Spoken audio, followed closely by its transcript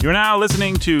You're now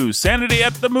listening to Sanity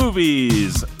at the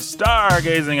Movies,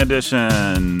 Stargazing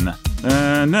Edition.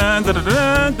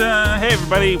 Hey,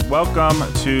 everybody. Welcome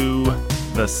to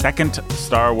the second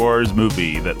Star Wars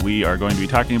movie that we are going to be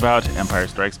talking about, Empire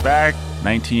Strikes Back,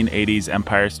 1980s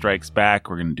Empire Strikes Back.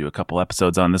 We're going to do a couple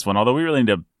episodes on this one, although we really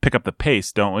need to pick up the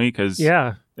pace, don't we? Because it's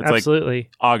absolutely. Like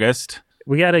August.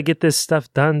 We got to get this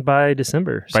stuff done by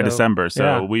December.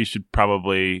 So we should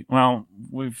probably,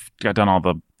 we've got done all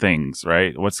the things,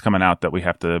 right? What's coming out that we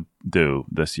have to do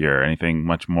this year? Anything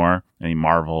much more? Any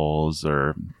Marvels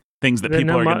or things that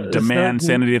people are going to demand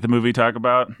Sanity at the Movie talk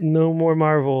about? No more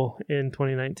Marvel in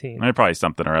 2019. There's probably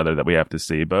something or other that we have to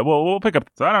see, but we'll pick up.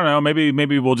 So I don't know.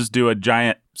 Maybe we'll just do a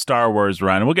giant Star Wars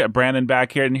run. We'll get Brandon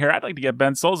back here. I'd like to get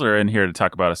Ben Sulzer in here to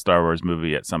talk about a Star Wars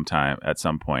movie at some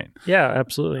point. Yeah,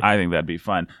 absolutely. I think that'd be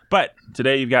fun. But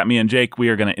today you've got me and Jake. We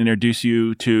are going to introduce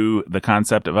you to the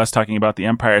concept of us talking about The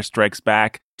Empire Strikes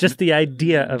Back. Just the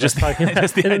idea of us talking about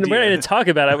it. And we're not going to talk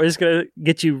about it. We're just going to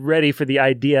get you ready for the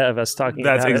idea of us talking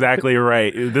about it. That's exactly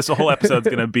right. This whole episode's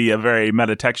going to be a very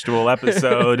metatextual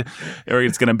episode. Or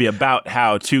it's going to be about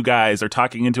how two guys are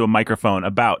talking into a microphone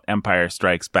about Empire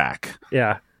Strikes Back.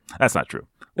 Yeah. That's not true.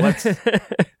 What?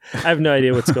 I have no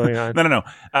idea what's going on. No.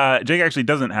 Jake actually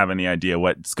doesn't have any idea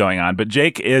what's going on, but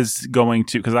Jake is going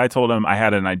to, because I told him I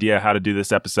had an idea how to do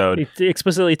this episode. He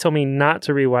explicitly told me not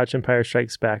to rewatch Empire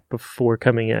Strikes Back before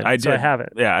coming in. I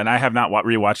haven't. Yeah, and I have not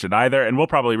rewatched it either, and we'll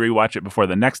probably rewatch it before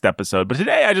the next episode. But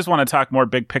today I just want to talk more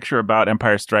big picture about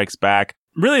Empire Strikes Back.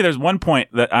 Really, there's one point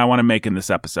that I want to make in this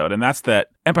episode, and that's that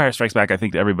Empire Strikes Back, I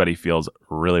think everybody feels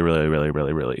really, really, really,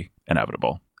 really, really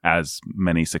inevitable. As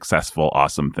many successful,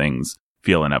 awesome things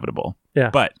feel inevitable. Yeah.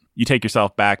 But you take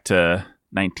yourself back to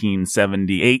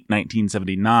 1978,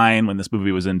 1979, when this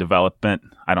movie was in development.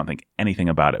 I don't think anything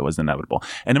about it was inevitable.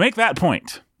 And to make that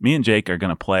point, me and Jake are going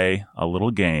to play a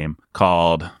little game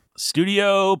called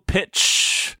Studio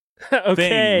Pitch. Okay,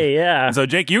 thing. Yeah. And so,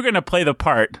 Jake, you're going to play the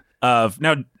part of...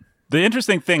 Now, the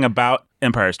interesting thing about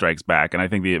Empire Strikes Back, and I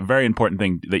think the very important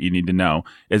thing that you need to know,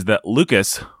 is that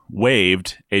Lucas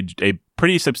waived a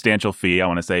pretty substantial fee, I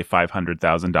want to say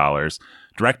 $500,000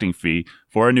 directing fee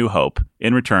for A New Hope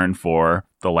in return for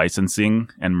the licensing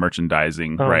and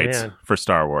merchandising rights for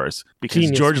Star Wars. Because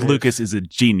George Lucas is a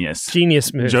genius.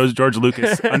 Genius move. George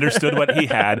Lucas understood what he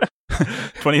had.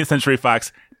 20th Century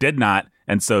Fox did not.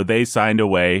 And so they signed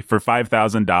away for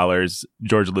 $5,000.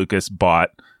 George Lucas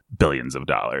bought billions of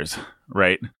dollars,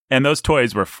 right? And those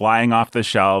toys were flying off the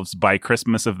shelves by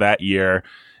Christmas of that year.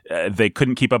 They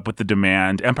couldn't keep up with the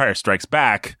demand. Empire Strikes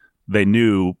Back, they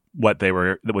knew what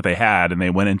they had, and they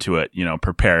went into it,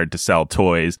 prepared to sell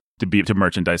toys to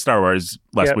merchandise Star Wars,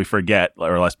 lest we forget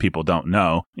or lest people don't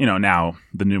know. Now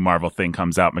the new Marvel thing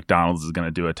comes out. McDonald's is going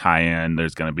to do a tie-in.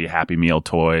 There's going to be Happy Meal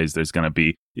toys. There's going to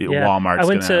be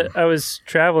Walmart's. I was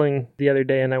traveling the other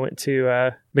day and I went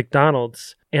to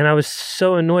McDonald's, and I was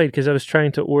so annoyed because I was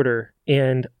trying to order,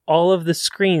 and all of the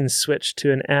screens switched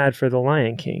to an ad for The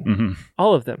Lion King. Mm-hmm.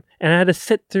 All of them. And I had to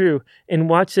sit through and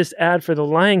watch this ad for The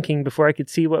Lion King before I could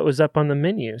see what was up on the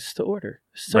menus to order.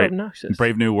 So obnoxious.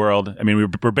 Brave New World. I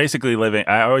mean, we're basically living...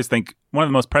 I always think one of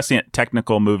the most prescient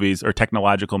technical movies or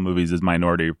technological movies is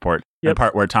Minority Report. Yep. The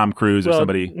part where Tom Cruise or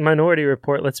somebody... Minority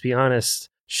Report, let's be honest,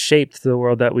 shaped the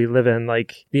world that we live in.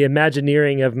 Like, the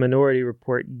Imagineering of Minority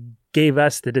Report gave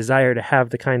us the desire to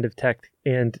have the kind of tech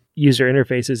and user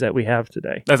interfaces that we have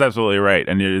today. That's absolutely right.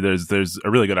 And there's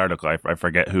a really good article. I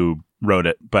forget who wrote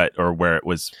it, or where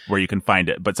you can find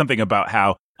it. But something about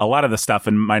how a lot of the stuff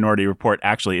in Minority Report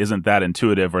actually isn't that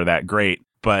intuitive or that great.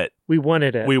 But we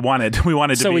wanted it. We wanted to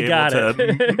be able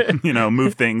to,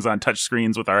 move things on touch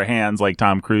screens with our hands like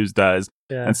Tom Cruise does.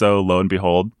 Yeah. And so, lo and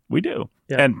behold, we do.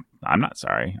 Yeah. And I'm not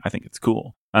sorry. I think it's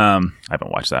cool. I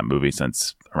haven't watched that movie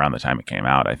since around the time it came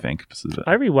out, I think.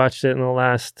 I rewatched it in the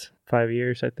last 5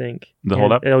 years, I think. Does it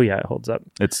hold up? Oh, yeah, it holds up.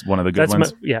 It's one of the good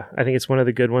ones? I think it's one of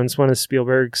the good ones. One of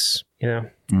Spielberg's,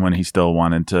 When he still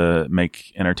wanted to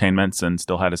make entertainments and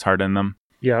still had his heart in them.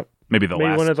 Yep. Maybe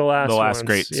one of the last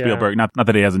great Spielberg. Not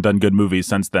that he hasn't done good movies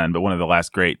since then, but one of the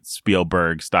last great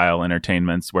Spielberg style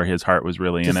entertainments where his heart was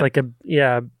really in it. Just like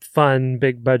a fun,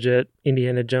 big budget,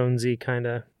 Indiana Jonesy kind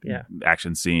of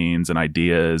action scenes and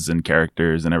ideas and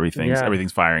characters and everything. Yeah.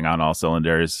 Everything's firing on all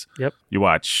cylinders. Yep. You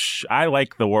watch. I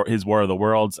like his War of the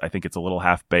Worlds. I think it's a little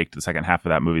half baked. The second half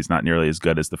of that movie is not nearly as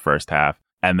good as the first half.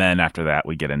 And then after that,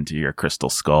 we get into your Crystal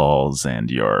Skulls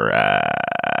and your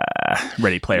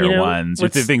Ready Player Ones. The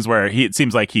things where it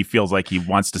seems like he feels like he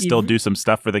wants to still do some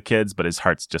stuff for the kids, but his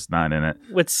heart's just not in it.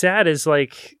 What's sad is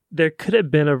there could have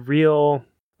been a real...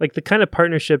 the kind of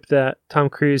partnership that Tom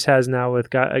Cruise has now with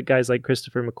guys like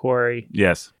Christopher McQuarrie.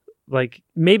 Yes. like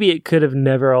maybe it could have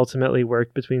never ultimately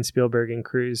worked between Spielberg and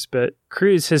Cruise, but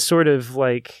Cruise has sort of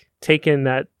like taken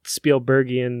that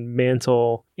Spielbergian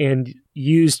mantle and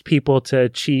used people to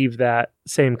achieve that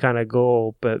same kind of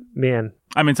goal. But man,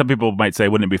 I mean, some people might say,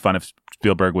 wouldn't it be fun if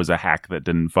Spielberg was a hack that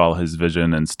didn't follow his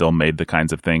vision and still made the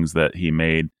kinds of things that he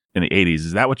made in the 80s?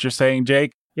 Is that what you're saying,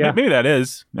 Jake? Yeah. Maybe that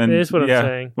is. And it is what I'm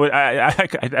saying. Well,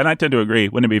 I tend to agree.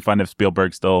 Wouldn't it be fun if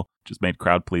Spielberg still just made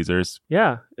crowd pleasers?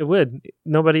 Yeah, it would.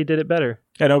 Nobody did it better.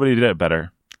 Yeah, nobody did it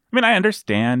better. I mean, I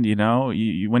understand, you know,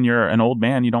 you, when you're an old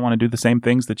man, you don't want to do the same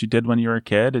things that you did when you were a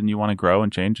kid, and you want to grow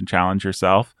and change and challenge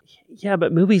yourself. Yeah,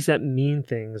 but movies that mean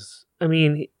things. I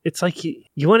mean, it's like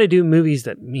you want to do movies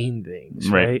that mean things,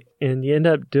 right? And you end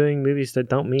up doing movies that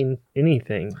don't mean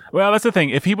anything. Well, that's the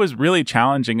thing. If he was really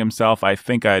challenging himself, I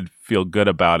think I'd feel good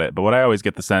about it. But what I always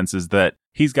get the sense is that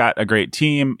he's got a great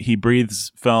team. He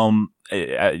breathes film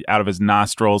out of his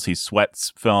nostrils. He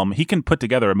sweats film. He can put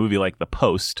together a movie like The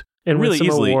Post. And really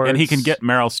easily, awards. And he can get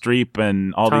Meryl Streep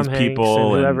and all Tom these Hanks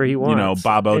people, and whoever he wants. You know,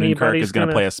 Bob Odenkirk Anybody's is going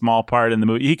to play a small part in the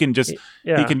movie. He can just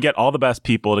he can get all the best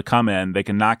people to come in. They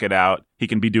can knock it out. He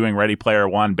can be doing Ready Player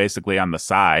One basically on the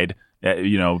side.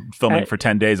 You know, filming for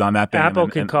 10 days on that thing. Apple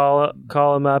could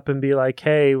call him up and be like,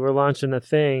 "Hey, we're launching a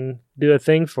thing. Do a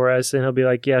thing for us," and he'll be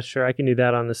like, "Yeah, sure, I can do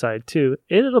that on the side too."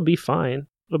 And it'll be fine.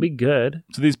 It'll be good.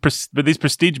 So these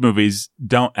prestige movies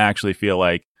don't actually feel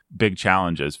like big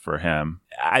challenges for him.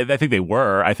 I think they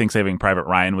were. I think Saving Private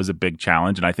Ryan was a big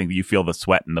challenge, and I think you feel the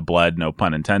sweat and the blood, no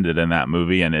pun intended, in that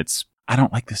movie. And I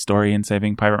don't like the story in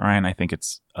Saving Private Ryan. I think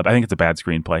it's a bad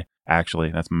screenplay.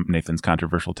 Actually, that's Nathan's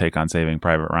controversial take on Saving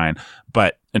Private Ryan.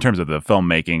 But in terms of the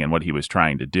filmmaking and what he was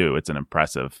trying to do, it's an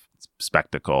impressive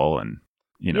spectacle, and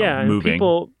moving. And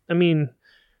people, I mean,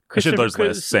 Schindler's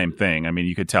List, same thing. I mean,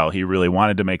 you could tell he really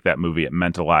wanted to make that movie. It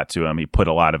meant a lot to him. He put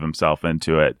a lot of himself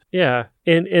into it. Yeah,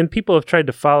 and people have tried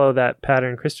to follow that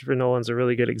pattern. Christopher Nolan's a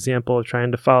really good example of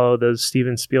trying to follow the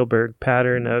Steven Spielberg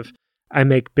pattern of, I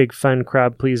make big fun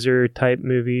crowd pleaser type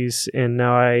movies, and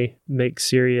now I make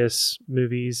serious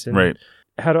movies. And right.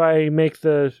 How do I make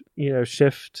the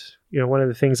shift? One of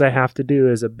the things I have to do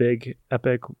is a big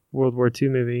epic World War II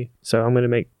movie. So I'm going to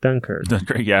make Dunkirk.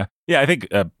 Dunkirk, yeah. Yeah, I think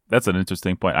that's an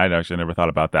interesting point. I'd actually never thought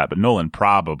about that. But Nolan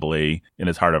probably, in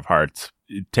his heart of hearts,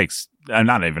 takes,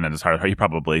 not even in his heart of hearts, he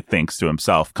probably thinks to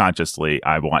himself consciously,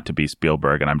 I want to be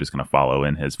Spielberg, and I'm just going to follow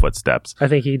in his footsteps. I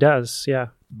think he does, yeah.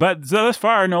 But thus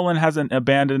far, Nolan hasn't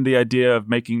abandoned the idea of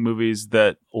making movies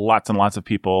that lots and lots of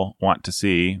people want to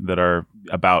see, that are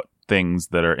about things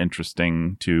that are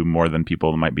interesting to more than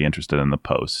people that might be interested in The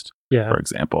Post, for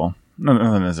example.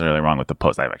 Nothing necessarily wrong with The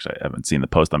Post. I haven't seen The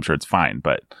Post. I'm sure it's fine,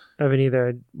 but I haven't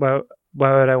either. Why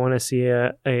would I want to see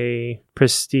a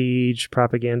prestige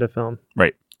propaganda film?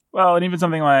 Right. Well, and even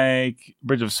something like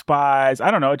Bridge of Spies,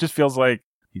 I don't know. It just feels like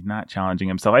he's not challenging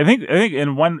himself. I think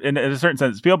in a certain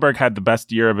sense, Spielberg had the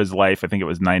best year of his life. I think it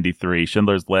was 93.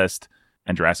 Schindler's List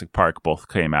and Jurassic Park both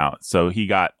came out. So he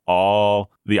got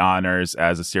all the honors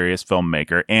as a serious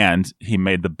filmmaker, and he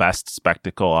made the best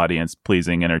spectacle,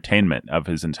 audience-pleasing entertainment of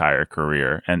his entire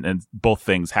career. And both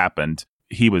things happened.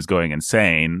 He was going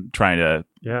insane trying to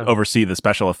oversee the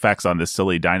special effects on this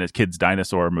silly kids'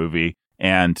 dinosaur movie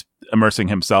and immersing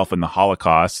himself in the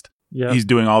Holocaust. Yeah. He's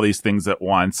doing all these things at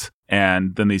once,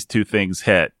 and then these two things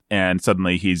hit, and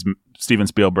suddenly he's Steven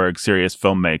Spielberg, serious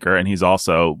filmmaker, and he's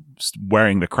also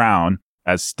wearing the crown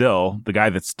as still the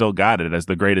guy that's still got it as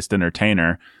the greatest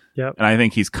entertainer. Yep. And I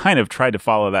think he's kind of tried to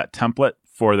follow that template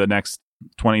for the next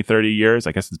 20, 30 years.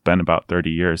 I guess it's been about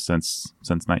 30 years since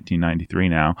 1993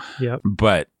 now. Yep.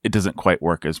 But it doesn't quite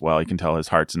work as well. You can tell his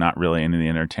heart's not really in the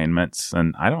entertainments.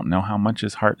 And I don't know how much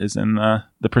his heart is in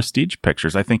the prestige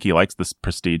pictures. I think he likes the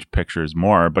prestige pictures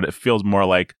more, but it feels more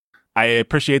like, I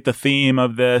appreciate the theme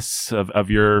of this,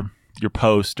 of your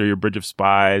Post or your Bridge of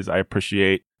Spies. I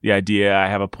appreciate the idea. I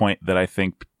have a point that I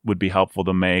think would be helpful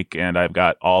to make, and I've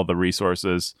got all the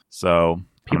resources. So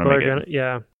people are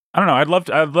gonna, I don't know.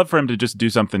 I'd love for him to just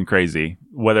do something crazy,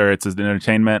 whether it's as an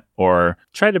entertainment or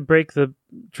try to break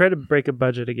a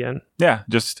budget again. Yeah,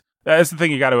 just that's the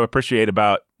thing you got to appreciate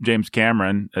about James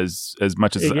Cameron. As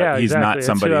much as he's not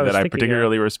somebody that I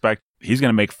particularly respect, he's going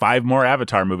to make 5 more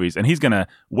Avatar movies, and he's going to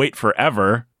wait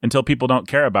forever until people don't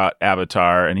care about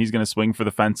Avatar, and he's going to swing for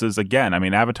the fences again. I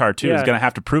mean, Avatar 2 is going to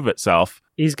have to prove itself.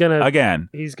 He's going to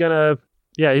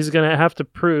have to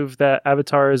prove that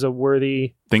Avatar is a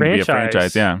worthy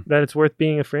franchise. That it's worth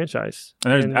being a franchise.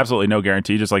 And there's absolutely no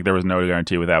guarantee, just like there was no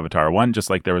guarantee with Avatar 1,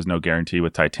 just like there was no guarantee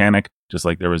with Titanic, just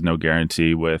like there was no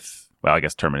guarantee with Well, I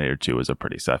guess Terminator 2 was a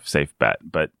pretty safe bet,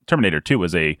 but Terminator 2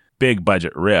 was a big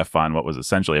budget riff on what was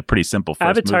essentially a pretty simple first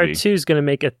Avatar movie. 2 is going to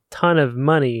make a ton of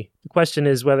money. The question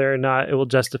is whether or not it will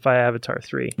justify Avatar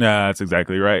 3. Yeah, that's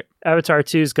exactly right. Avatar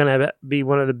 2 is going to be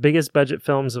one of the biggest budget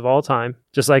films of all time,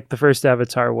 just like the first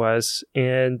Avatar was,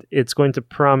 and it's going to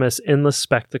promise endless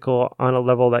spectacle on a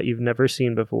level that you've never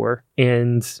seen before.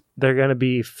 And there are going to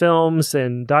be films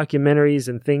and documentaries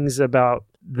and things about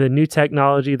the new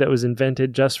technology that was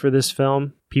invented just for this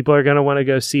film. People are going to want to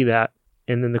go see that.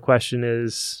 And then the question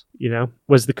is,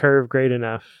 was the curve great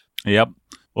enough? Yep.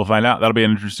 We'll find out. That'll be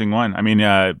an interesting one. I mean,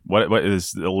 what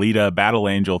is the Alita Battle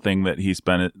Angel thing that he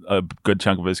spent a good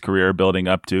chunk of his career building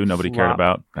up to? Nobody cared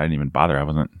about. I didn't even bother.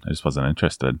 I just wasn't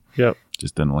interested. Yep.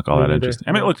 Just didn't look all that interesting.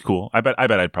 I mean, it looked cool. I bet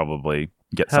I'd probably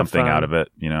get something out of it,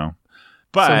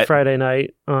 But some Friday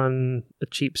night on a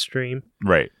cheap stream.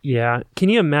 Right. Yeah. Can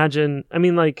you imagine? I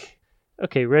mean,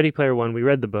 okay, Ready Player One, we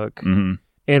read the book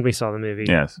and we saw the movie.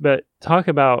 Yes. But talk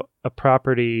about a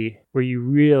property where you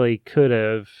really could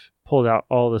have pulled out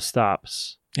all the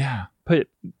stops. Yeah. Put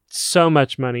so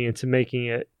much money into making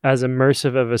it as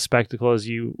immersive of a spectacle as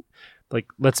you like.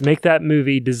 Let's make that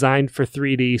movie designed for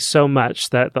 3D so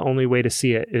much that the only way to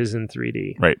see it is in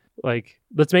 3D. Right.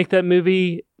 Let's make that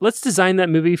movie. Let's design that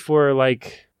movie for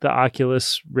the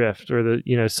Oculus Rift or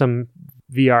the some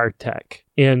VR tech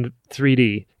and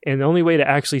 3D. And the only way to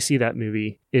actually see that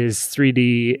movie is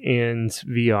 3D and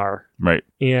VR. Right.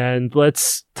 And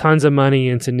let's tons of money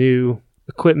into new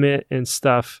equipment and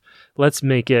stuff. Let's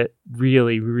make it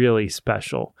really, really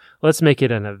special. Let's make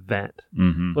it an event.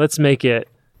 Mm-hmm. Let's make it.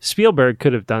 Spielberg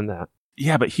could have done that.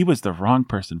 Yeah, but he was the wrong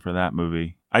person for that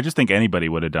movie. I just think anybody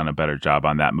would have done a better job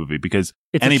on that movie because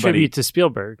it's a tribute to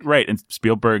Spielberg. Right, and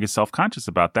Spielberg is self-conscious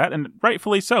about that, and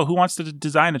rightfully so. Who wants to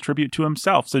design a tribute to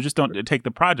himself? So just don't take the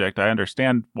project. I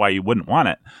understand why you wouldn't want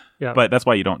it, but that's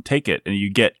why you don't take it. And you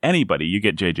get anybody. You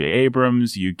get J.J.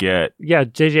 Abrams. You get... Yeah,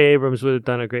 J.J. Abrams would have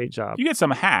done a great job. You get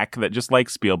some hack that just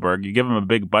likes Spielberg. You give him a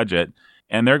big budget,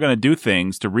 and they're going to do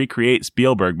things to recreate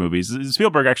Spielberg movies.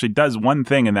 Spielberg actually does one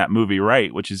thing in that movie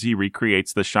right, which is he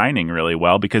recreates The Shining really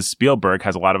well because Spielberg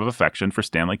has a lot of affection for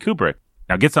Stanley Kubrick.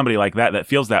 Now get somebody like that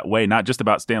feels that way, not just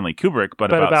about Stanley Kubrick,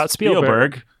 but about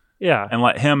Spielberg. Yeah. And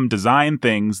let him design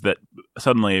things that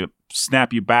suddenly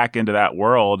snap you back into that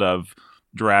world of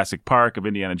Jurassic Park, of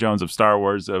Indiana Jones, of Star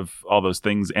Wars, of all those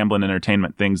things, Amblin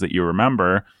Entertainment things that you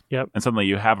remember. Yep. And suddenly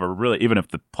you have a really, even if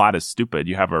the plot is stupid,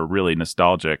 you have a really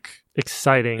nostalgic,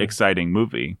 exciting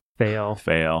movie. Fail.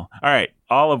 All right.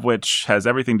 All of which has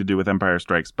everything to do with Empire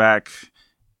Strikes Back,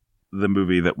 the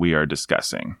movie that we are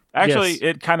discussing. Actually,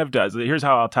 It kind of does. Here's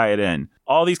how I'll tie it in.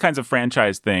 All these kinds of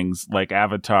franchise things like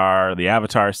Avatar, the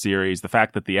Avatar series, the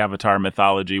fact that the Avatar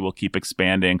mythology will keep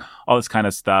expanding, all this kind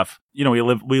of stuff. We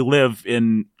live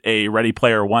in a Ready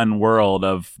Player One world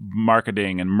of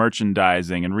marketing and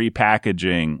merchandising and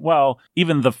repackaging. Well,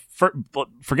 even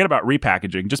forget about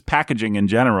repackaging, just packaging in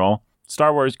general.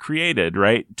 Star Wars created,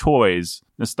 right? Toys,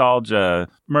 nostalgia,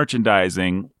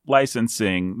 merchandising,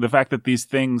 licensing, the fact that these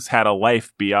things had a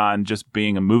life beyond just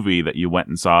being a movie that you went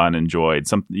and saw and enjoyed.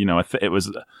 It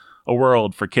was a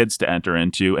world for kids to enter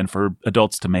into and for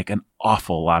adults to make an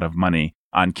awful lot of money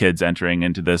on kids entering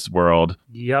into this world.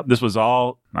 Yep. This was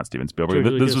all, not Steven Spielberg,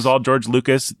 this was all George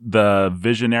Lucas, the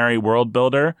visionary world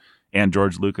builder, and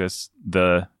George Lucas,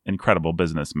 the incredible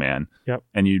businessman. Yep.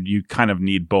 And you kind of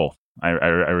need both. I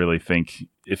really think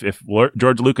if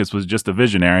George Lucas was just a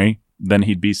visionary, then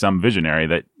he'd be some visionary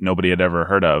that nobody had ever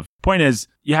heard of. Point is,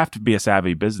 you have to be a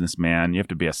savvy businessman. You have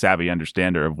to be a savvy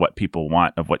understander of what people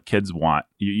want, of what kids want.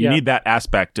 You need that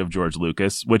aspect of George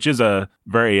Lucas, which is a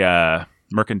very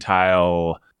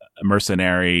mercantile,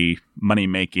 mercenary,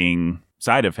 money-making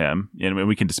side of him. And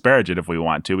we can disparage it if we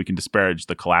want to. We can disparage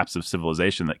the collapse of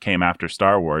civilization that came after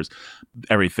Star Wars.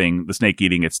 Everything, the snake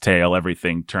eating its tail,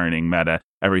 everything turning meta,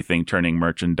 everything turning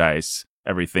merchandise,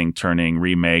 everything turning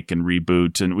remake and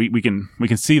reboot. And we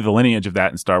can see the lineage of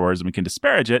that in Star Wars, and we can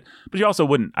disparage it. But you also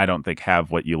wouldn't, I don't think, have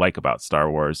what you like about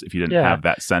Star Wars if you didn't have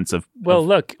that sense of,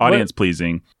 audience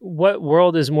pleasing. What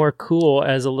world is more cool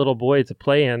as a little boy to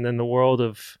play in than the world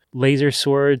of laser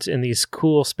swords and these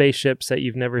cool spaceships that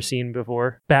you've never seen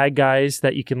before? Bad guys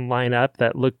that you can line up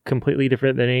that look completely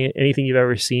different than anything you've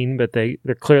ever seen, but they're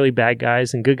clearly bad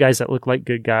guys, and good guys that look like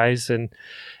good guys, and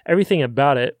everything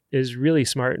about it is really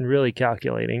smart and really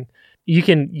calculating. You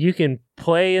can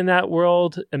play in that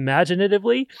world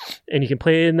imaginatively, and you can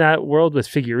play in that world with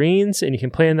figurines, and you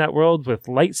can play in that world with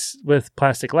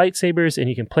plastic lightsabers, and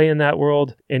you can play in that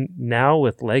world and now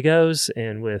with Legos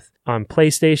and with on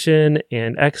PlayStation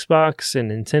and Xbox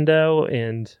and Nintendo,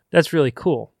 and that's really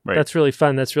cool. Right. That's really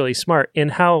fun. That's really smart.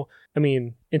 And how I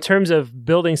mean, in terms of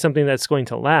building something that's going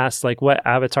to last, like what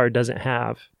Avatar doesn't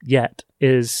have yet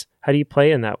is how do you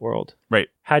play in that world? Right.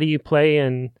 How do you play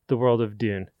in the world of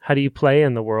Dune? How do you play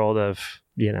in the world of,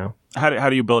 How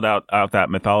do you build out that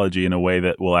mythology in a way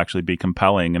that will actually be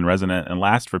compelling and resonant and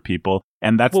last for people?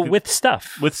 And that's with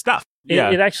stuff. With stuff.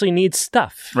 It actually needs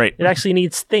stuff. Right. It actually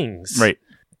needs things. Right.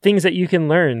 Things that you can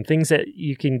learn, things that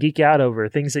you can geek out over,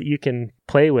 things that you can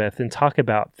play with and talk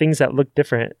about, things that look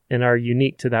different and are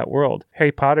unique to that world.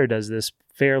 Harry Potter does this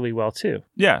fairly well too.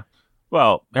 Yeah.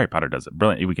 Well, Harry Potter does it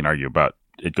brilliantly. We can argue about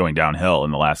it going downhill in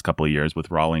the last couple of years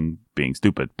with Rowling being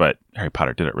stupid, but Harry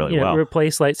Potter did it really well.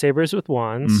 Replace lightsabers with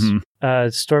wands,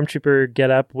 stormtrooper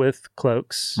get up with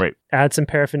cloaks, right? Add some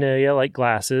paraphernalia like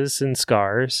glasses and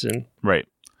scars, and right.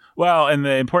 Well, and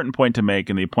the important point to make,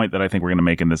 and the point that I think we're going to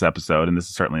make in this episode, and this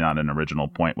is certainly not an original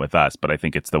point with us, but I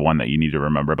think it's the one that you need to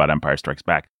remember about Empire Strikes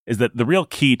Back, is that the real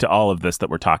key to all of this that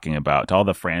we're talking about, to all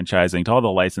the franchising, to all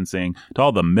the licensing, to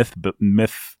all the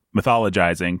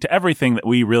mythologizing, to everything that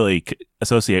we really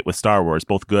associate with Star Wars,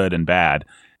 both good and bad,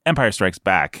 Empire Strikes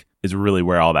Back is really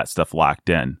where all that stuff locked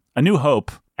in. A New Hope,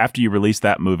 after you release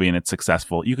that movie and it's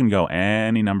successful, you can go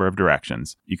any number of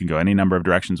directions. You can go any number of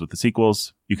directions with the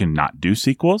sequels. You can not do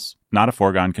sequels. Not a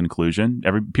foregone conclusion.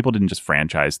 People didn't just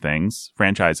franchise things.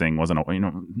 Franchising wasn't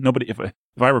nobody. If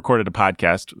I recorded a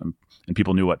podcast and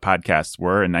people knew what podcasts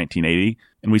were in 1980,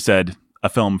 and we said a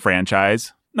film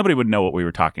franchise, nobody would know what we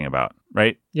were talking about,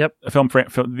 right? Yep. A film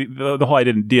the whole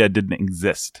idea didn't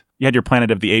exist. You had your Planet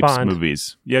of the Apes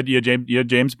movies. You had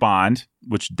James Bond,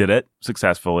 which did it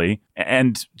successfully.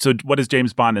 And so what does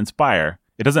James Bond inspire?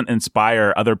 It doesn't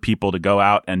inspire other people to go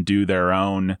out and do their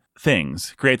own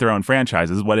things, create their own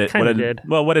franchises. What it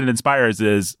inspires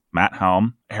is Matt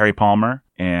Helm, Harry Palmer,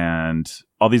 and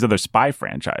all these other spy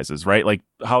franchises, right? Like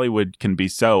Hollywood can be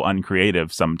so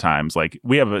uncreative sometimes. Like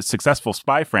we have a successful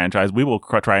spy franchise, we will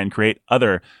try and create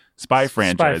other spy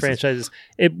franchises.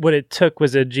 What it took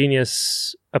was a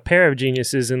pair of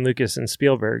geniuses in Lucas and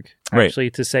Spielberg, actually,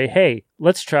 to say, hey,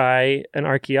 let's try an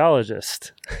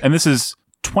archaeologist. And this is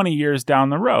 20 years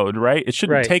down the road, right? It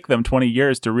shouldn't take them 20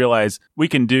 years to realize we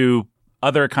can do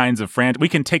other kinds of we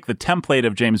can take the template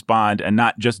of James Bond and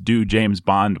not just do James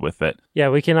Bond with it. Yeah,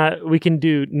 we can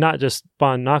do not just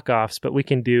Bond knockoffs, but we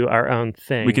can do our own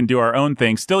thing. We can do our own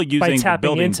thing, still using by tapping the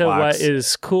building into blocks. what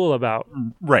is cool about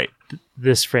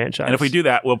this franchise. And if we do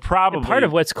that, we'll probably... And part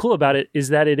of what's cool about it is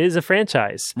that it is a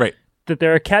franchise. Right. That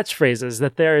there are catchphrases,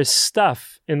 that there is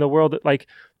stuff in the world that, like,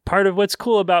 part of what's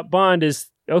cool about Bond is,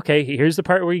 okay, here's the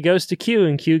part where he goes to Q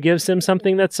and Q gives him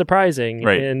something that's surprising.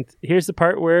 Right. And here's the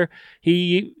part where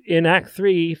he, in Act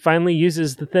 3, finally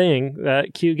uses the thing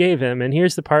that Q gave him. And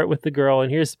here's the part with the girl.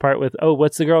 And here's the part with, oh,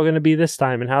 what's the girl going to be this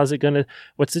time? And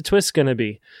what's the twist going to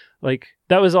be? Like,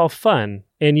 that was all fun.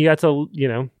 And you got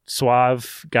to,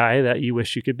 suave guy that you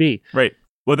wish you could be. Right.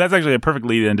 Well, that's actually a perfect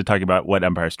lead in to talk about what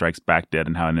Empire Strikes Back did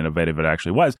and how innovative it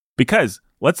actually was. Because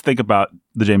let's think about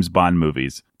the James Bond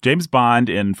movies. James Bond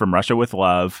in From Russia with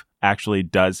Love actually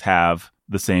does have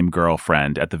the same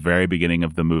girlfriend at the very beginning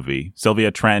of the movie.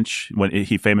 Sylvia Trench, when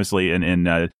he famously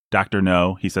in Dr.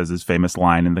 No, he says his famous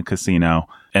line in the casino,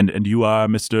 and you are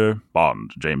Mr.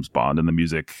 Bond, James Bond, and the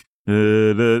music,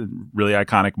 the really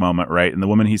iconic moment, right? And the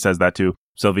woman he says that to,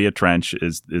 Sylvia Trench,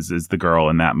 is the girl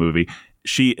in that movie.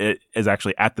 She is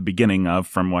actually at the beginning of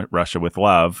From Russia with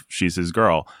Love. She's his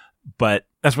girl. But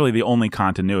that's really the only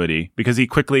continuity, because he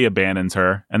quickly abandons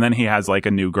her, and then he has like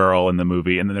a new girl in the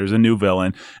movie, and then there's a new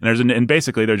villain, and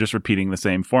basically they're just repeating the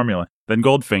same formula. Then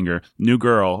Goldfinger, new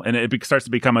girl, and it starts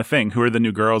to become a thing. Who are the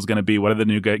new girls going to be? What are the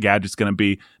new gadgets going to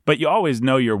be? But you always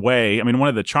know your way. I mean, one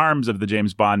of the charms of the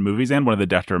James Bond movies, and one of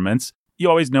the detriments, you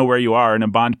always know where you are in a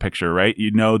Bond picture, right?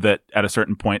 You know that at a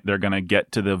certain point they're going to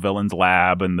get to the villain's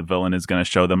lab, and the villain is going to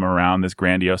show them around this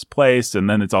grandiose place, and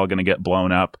then it's all going to get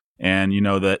blown up. And you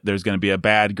know that there's going to be a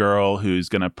bad girl who's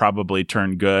going to probably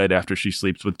turn good after she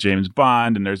sleeps with James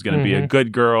Bond. And there's going to be a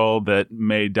good girl that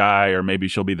may die, or maybe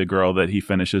she'll be the girl that he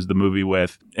finishes the movie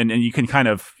with. And you can kind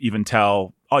of even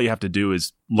tell, all you have to do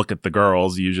is look at the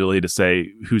girls usually to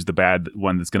say who's the bad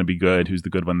one that's going to be good, who's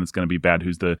the good one that's going to be bad,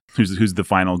 who's the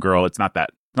final girl. It's not that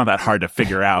hard to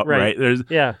figure out, right? There's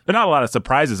not a lot of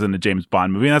surprises in the James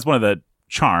Bond movie. And that's one of the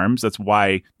charms. That's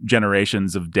why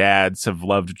generations of dads have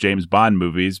loved James Bond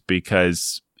movies,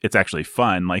 because it's actually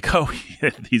fun. Like, oh,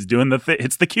 he's doing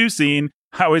it's the Q scene.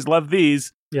 I always love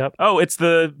these. Yep. Oh, it's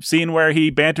the scene where he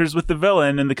banters with the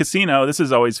villain in the casino. This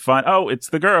is always fun. Oh, it's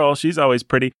the girl. She's always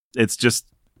pretty. It's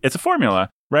a formula,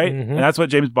 right? And that's what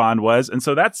James Bond was. And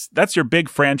so that's your big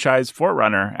franchise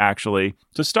forerunner, actually,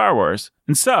 to Star Wars.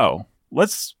 And so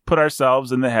let's put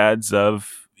ourselves in the heads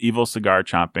of evil cigar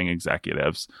chomping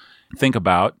executives. think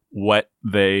about what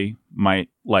they might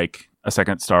like a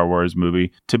second Star Wars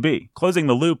movie to be. Closing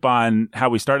the loop on how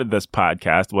we started this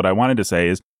podcast, what I wanted to say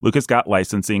is Lucas got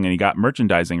licensing and he got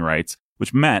merchandising rights,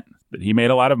 which meant that he made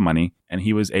a lot of money and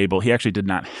he actually did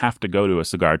not have to go to a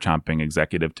cigar chomping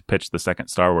executive to pitch the second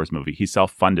Star Wars movie. He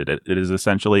self-funded it. It is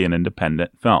essentially an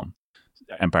independent film.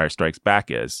 Empire Strikes Back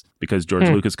is, because George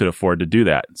Lucas could afford to do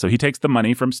that. So he takes the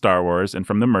money from Star Wars and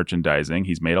from the merchandising.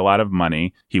 He's made a lot of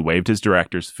money. He waived his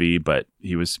director's fee, but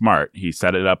he was smart. He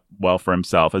set it up well for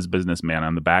himself as a businessman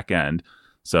on the back end.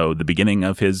 So the beginning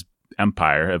of his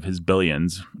empire, of his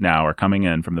billions now are coming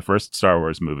in from the first Star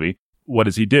Wars movie. What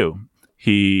does he do?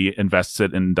 He invests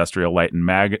it in industrial light and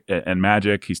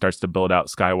magic. He starts to build out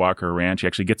Skywalker Ranch. He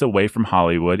actually gets away from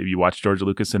Hollywood. If you watch George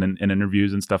Lucas in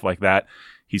interviews and stuff like that,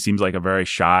 he seems like a very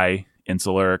shy,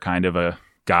 insular kind of a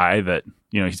guy that,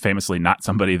 he's famously not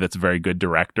somebody that's a very good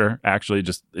director, actually,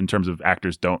 just in terms of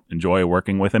actors don't enjoy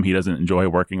working with him. He doesn't enjoy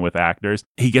working with actors.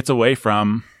 He gets away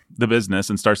from the business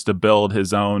and starts to build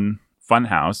his own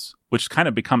funhouse, which kind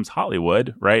of becomes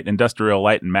Hollywood, right? Industrial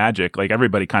light and magic. Like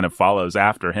everybody kind of follows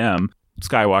after him.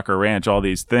 Skywalker Ranch, all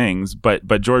these things. But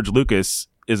George Lucas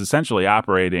is essentially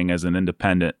operating as an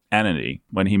independent entity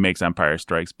when he makes Empire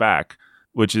Strikes Back,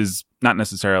 which is not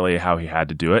necessarily how he had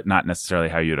to do it, not necessarily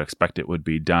how you'd expect it would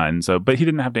be done. So, but he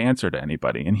didn't have to answer to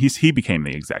anybody. And he became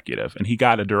the executive, and he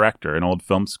got a director, an old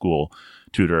film school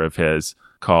tutor of his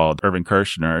called Irvin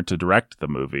Kershner, to direct the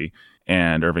movie.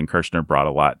 And Irvin Kershner brought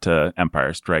a lot to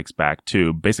Empire Strikes Back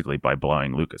too, basically by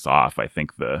blowing Lucas off. I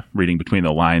think the reading between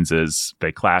the lines is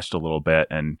they clashed a little bit,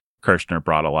 and Kershner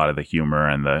brought a lot of the humor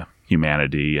and the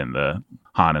humanity and the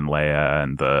Han and Leia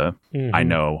and the I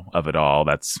know of it all.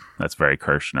 That's very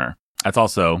Kershner. That's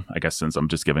also, I guess, since I'm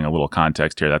just giving a little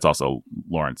context here, that's also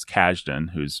Lawrence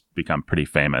Kasdan, who's become pretty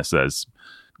famous as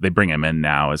they bring him in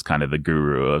now as kind of the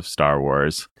guru of Star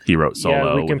Wars. He wrote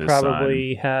Solo. Yeah, we can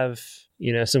probably have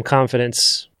some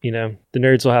confidence. The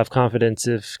nerds will have confidence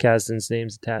if Kasdan's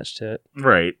name's attached to it.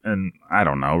 Right. And I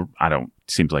don't know.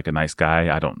 Seems like a nice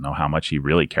guy. I don't know how much he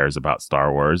really cares about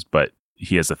Star Wars, but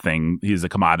he has a thing. He's a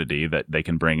commodity that they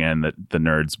can bring in that the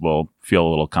nerds will feel a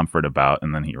little comfort about.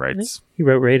 And then he writes. He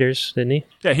wrote Raiders, didn't he?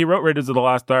 Yeah, he wrote Raiders of the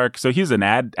Lost Ark. So he's an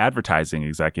advertising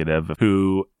executive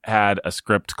who had a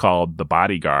script called The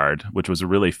Bodyguard, which was a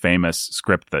really famous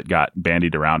script that got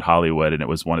bandied around Hollywood. And it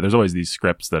was there's always these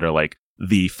scripts that are like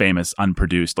the famous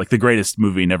unproduced, like the greatest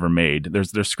movie never made.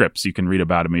 There's scripts, you can read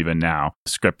about them even now,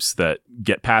 scripts that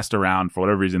get passed around for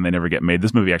whatever reason they never get made.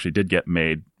 This movie actually did get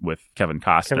made with Kevin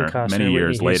Costner many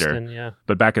years later. Houston, yeah.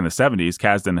 But back in the 70s,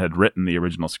 Kasdan had written the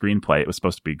original screenplay. It was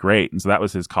supposed to be great. And so that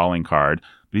was his calling card.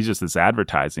 But he's just this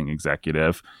advertising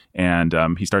executive. And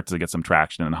he starts to get some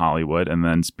traction in Hollywood. And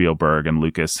then Spielberg and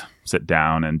Lucas sit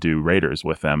down and do Raiders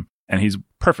with him. And he's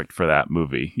perfect for that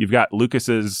movie. You've got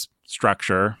Lucas's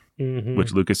structure,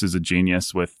 which Lucas is a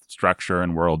genius with structure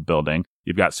and world building.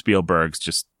 You've got Spielberg's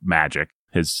just magic,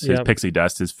 his pixie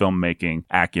dust, his filmmaking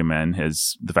acumen,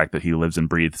 the fact that he lives and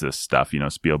breathes this stuff.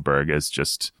 Spielberg is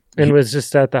just... And was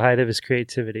just at the height of his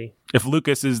creativity. If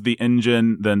Lucas is the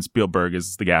engine, then Spielberg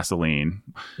is the gasoline.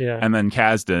 Yeah. And then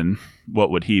Kasdan, what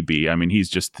would he be? I mean, he's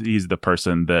the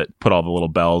person that put all the little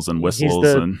bells and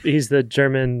whistles. He's the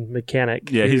German mechanic.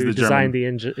 Yeah, he's the designed the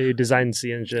engine. Who designs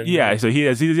the engine. Yeah, so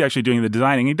he's actually doing the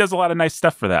designing. He does a lot of nice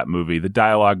stuff for that movie. The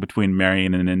dialogue between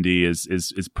Marion and Indy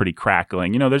is pretty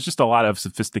crackling. There's just a lot of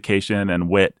sophistication and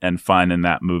wit and fun in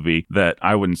that movie that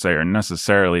I wouldn't say are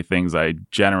necessarily things I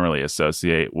generally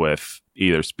associate with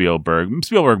either Spielberg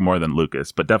more than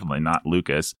Lucas, but definitely not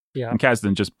Lucas. Yeah. And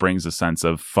Kasdan just brings a sense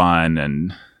of fun,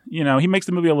 and he makes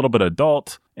the movie a little bit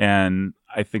adult, and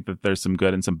I think that there's some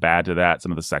good and some bad to that.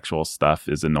 Some of the sexual stuff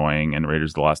is annoying in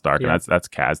Raiders of the Lost Ark, and that's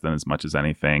Kasdan as much as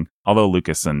anything. Although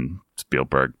Lucas and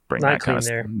Spielberg bring not that kind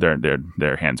of there.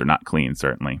 Their hands are not clean,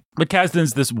 certainly. But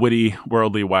Kasdan's this witty,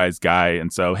 worldly wise guy,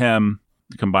 and so him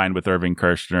combined with Irving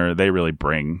Kershner, they really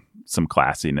bring some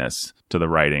classiness to the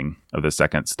writing of the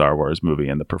second Star Wars movie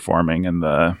and the performing and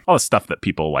all the stuff that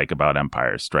people like about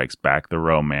Empire Strikes Back, the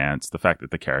romance, the fact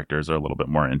that the characters are a little bit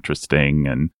more interesting,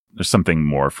 and there's something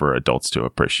more for adults to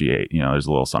appreciate. There's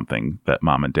a little something that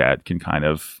mom and dad can kind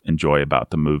of enjoy about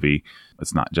the movie.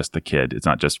 It's not just the kid. It's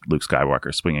not just Luke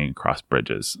Skywalker swinging across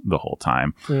bridges the whole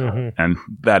time. And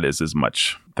that is as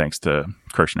much thanks to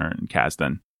Kershner and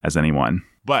Kasdan as anyone.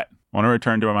 But I want to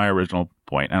return to my original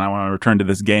point, and I want to return to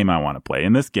this game I want to play.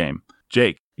 In this game,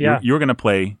 Jake, you're going to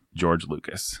play George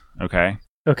Lucas, okay?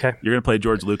 Okay. You're going to play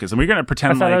George Lucas, and we're going to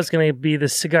pretend I thought I was going to be the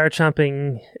cigar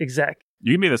chomping exec.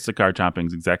 You can be the cigar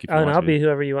chomping exec if you want and I'll be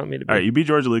whoever you want me to be. All right, you be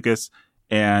George Lucas,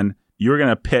 and you're going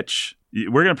to pitch.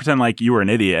 We're going to pretend like you were an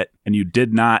idiot and you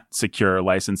did not secure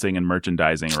licensing and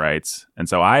merchandising rights. And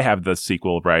so I have the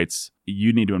sequel rights.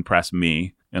 You need to impress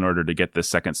me in order to get this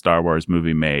second Star Wars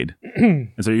movie made.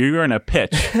 And so you're going to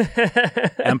pitch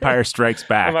Empire Strikes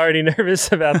Back. I'm already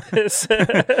nervous about this.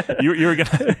 you're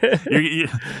gonna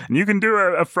you can do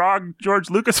a frog George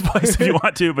Lucas voice if you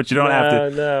want to, but you don't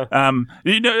have to.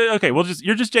 No. Okay,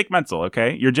 you're just Jake Menzel.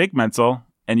 Okay, you're Jake Menzel,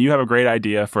 and you have a great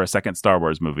idea for a second Star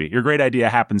Wars movie. Your great idea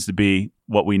happens to be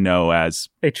what we know as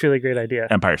a truly great idea,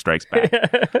 Empire Strikes Back.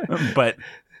 But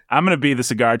I'm going to be the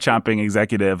cigar chomping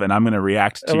executive, and I'm going to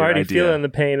react to your idea. I'm already feeling the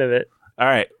pain of it. All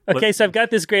right. Okay, so I've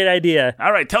got this great idea.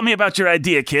 All right, tell me about your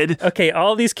idea, kid. Okay,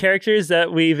 all these characters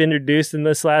that we've introduced in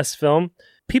this last film,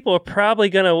 people are probably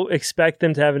going to expect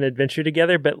them to have an adventure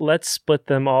together, but let's split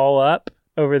them all up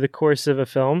over the course of a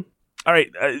film. All right,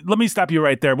 let me stop you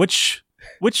right there. Which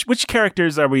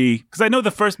characters are we? Because I know the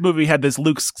first movie had this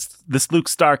Luke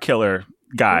Starkiller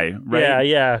guy, right?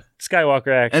 Yeah,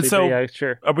 Skywalker actually. And so, yeah,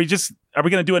 sure. Are we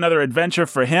going to do another adventure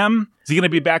for him? Is he going to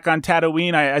be back on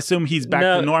Tatooine? I assume he's back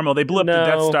to normal. They blew up the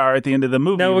Death Star at the end of the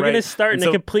movie. No, we're going to start in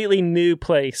a completely new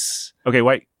place. Okay,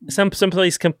 wait. Some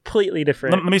place completely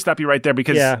different. Let me stop you right there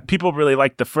because people really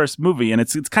like the first movie, and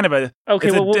it's kind of a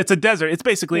it's a desert. It's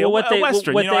basically a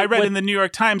western. I read in the New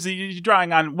York Times that you're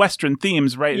drawing on western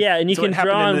themes, right? Yeah, and you can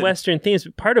draw on western themes.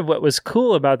 But part of what was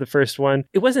cool about the first one,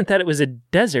 it wasn't that it was a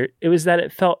desert. It was that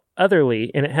it felt otherly,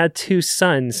 and it had two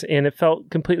suns, and it felt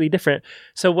completely different.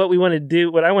 So what I want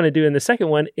to do in the second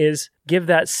one is give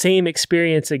that same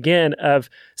experience again of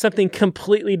something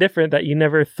completely different that you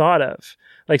never thought of.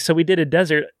 Like, so we did a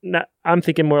desert. I'm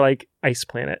thinking more like Ice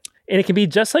Planet. And it can be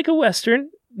just like a Western,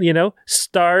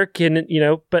 stark and,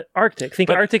 but Arctic.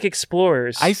 Think Arctic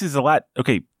Explorers. Ice is a lot.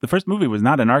 Okay, the first movie was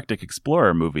not an Arctic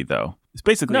Explorer movie, though. It's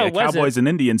basically a cowboys and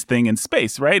Indians thing in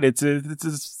space, right? It's a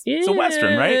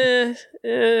Western, right?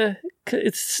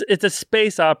 It's a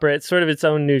space opera. It's sort of its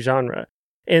own new genre.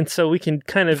 And so we can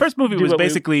kind of... The first movie was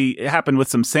basically, it happened with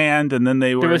some sand, and then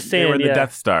they were in the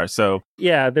Death Star, so...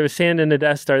 Yeah, there was sand in the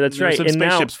Death Star, that's right. There were some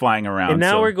spaceships flying around. And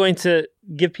now we're going to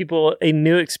give people a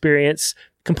new experience,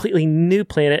 completely new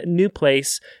planet, new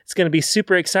place. It's going to be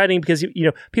super exciting because,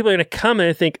 people are going to come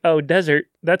and think, oh, desert,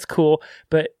 that's cool.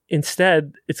 But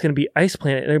instead, it's going to be Ice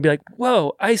Planet. And they're going to be like,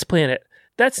 whoa, Ice Planet.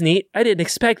 That's neat. I didn't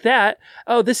expect that.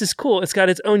 Oh, this is cool. It's got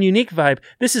its own unique vibe.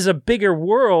 This is a bigger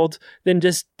world than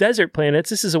just desert planets.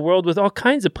 This is a world with all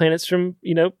kinds of planets from,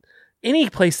 any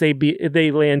place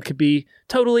they land could be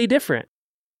totally different.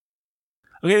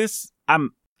 Okay,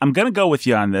 I'm going to go with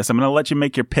you on this. I'm going to let you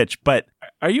make your pitch, but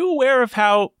are you aware of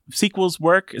how sequels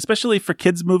work, especially for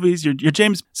kids' movies? Your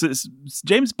James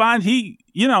Bond, he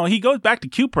goes back to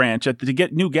Q Branch to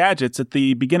get new gadgets at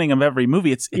the beginning of every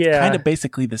movie. It's kind of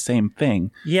basically the same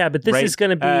thing. Yeah, but this is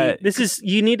going to be,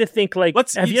 you need to think like,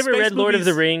 have you ever read Lord of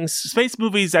the Rings? Space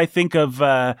movies, I think of,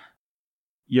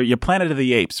 your Planet of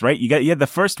the Apes, right? You had the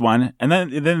first one, and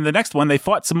then the next one they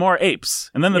fought some more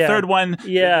apes, and then the third one,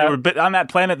 they were on that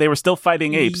planet. They were still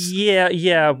fighting apes.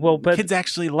 Yeah. Well, but kids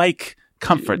actually like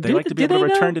comfort. They like to be able to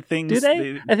return to things. Do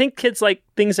they? I think kids like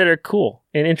things that are cool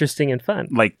and interesting and fun,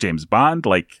 like James Bond,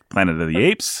 like Planet of the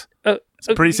Apes. It's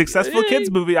a pretty successful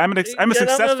kids movie. I'm a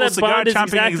successful cigar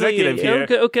chomping executive here.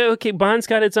 Okay. Bond's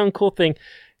got its own cool thing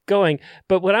going,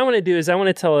 but what I want to do is I want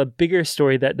to tell a bigger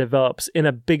story that develops in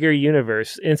a bigger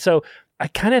universe. And so I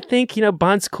kind of think,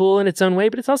 Bond's cool in its own way,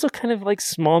 but it's also kind of like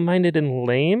small-minded and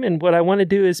lame. And what I want to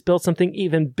do is build something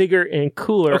even bigger and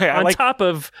cooler on top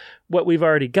of what we've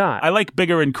already got. I like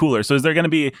bigger and cooler. So is it going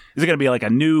to be like a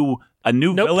new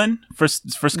villain for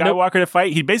Skywalker to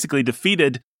fight? He basically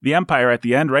defeated the Empire at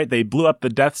the end, right? They blew up the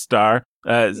Death Star.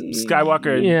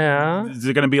 Skywalker, is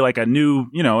it going to be like a new,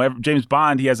 James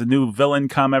Bond, he has a new villain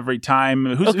come every time.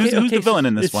 Who's the villain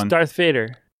in this one? It's Darth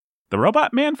Vader. The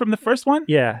robot man from the first one?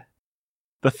 Yeah.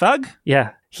 The thug?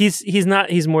 Yeah. He's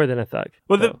more than a thug.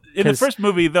 Well, in the first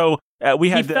movie, though, we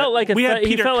had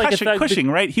Peter Cushing,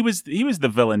 right? He was the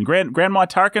villain. Grandma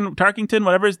Tarkington,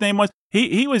 whatever his name was.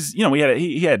 He was,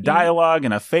 he had dialogue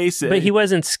and a face. But he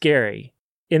wasn't scary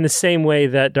in the same way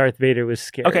that Darth Vader was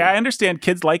scary. Okay, I understand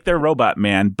kids like their Robot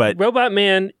Man, but... Robot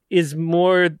Man is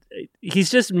more... He's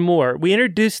just more. We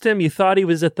introduced him, you thought he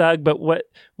was a thug, but what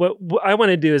I want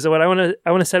to do is I want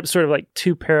to set up sort of like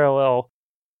two parallel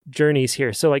journeys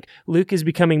here. So like Luke is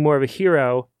becoming more of a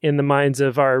hero in the minds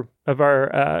of our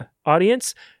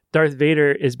audience. Darth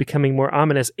Vader is becoming more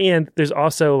ominous, and there's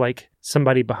also like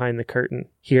somebody behind the curtain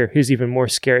here who's even more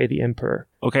scary, the Emperor.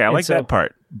 Okay, I like that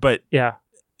part, but... Yeah.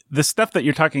 The stuff that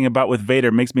you're talking about with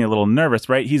Vader makes me a little nervous,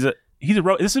 right? He's a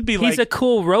this would be like... He's a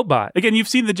cool robot. Again, you've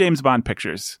seen the James Bond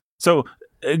pictures. So,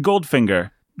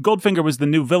 Goldfinger, Goldfinger was the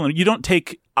new villain. You don't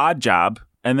take Oddjob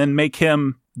and then make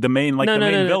him the main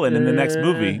villain in the next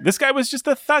movie. This guy was just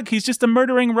a thug. He's just a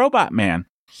murdering robot man.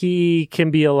 He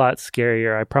can be a lot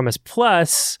scarier, I promise.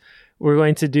 Plus, we're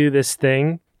going to do this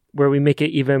thing where we make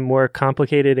it even more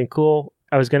complicated and cool.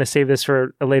 I was going to save this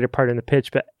for a later part in the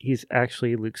pitch, but he's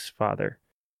actually Luke's father.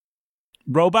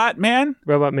 Robot Man?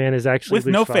 Robot Man is actually with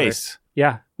Luke's no father. face.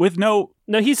 Yeah. With no...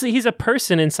 No, he's a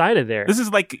person inside of there. This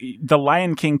is like the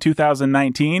Lion King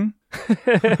 2019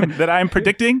 that I'm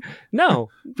predicting. No.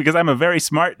 Because I'm a very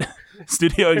smart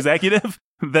studio executive.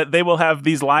 That they will have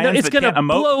these lions it's that gonna can't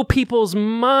emote. blow people's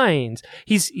minds.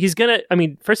 He's gonna. I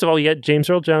mean, first of all, you got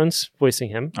James Earl Jones voicing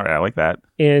him. All right, I like that.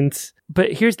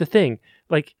 But here's the thing: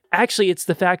 like, actually, it's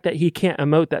the fact that he can't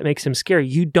emote that makes him scary.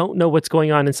 You don't know what's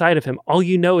going on inside of him. All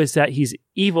you know is that he's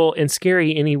evil and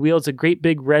scary, and he wields a great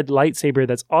big red lightsaber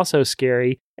that's also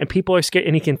scary, and people are scared,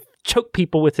 and he can choke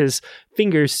people with his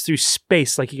fingers through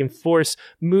space. Like, he can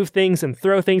move things and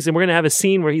throw things, and we're gonna have a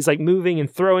scene where he's like moving and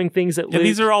throwing things at Luke. Yeah,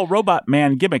 these are all Robot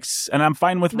Man gimmicks, and I'm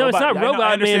fine with no, Robot. it's not Robot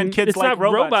I understand Man. Kids It's like not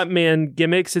robots. Robot Man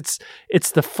gimmicks.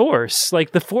 It's the Force.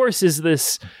 Like, the Force is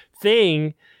this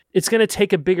thing. It's gonna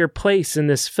take a bigger place in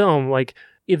this film, like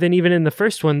than even in the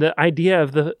first one. The idea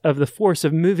of the Force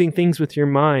of moving things with your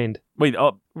mind. Wait,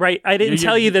 right? I didn't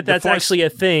tell you that that's Force... actually a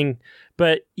thing.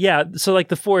 But yeah, so like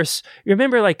the Force,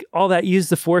 remember like all that use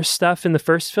the Force stuff in the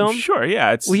first film? Sure,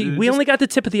 yeah. We only got the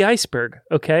tip of the iceberg,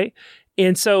 okay?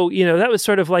 And so, that was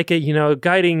sort of like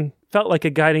felt like a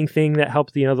guiding thing that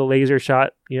helped, the laser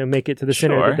shot, make it to the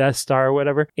center of the Death Star or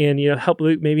whatever. And, help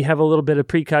Luke maybe have a little bit of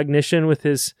precognition with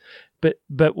his, but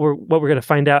what we're going to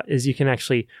find out is you can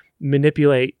actually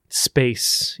manipulate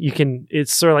space.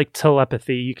 It's sort of like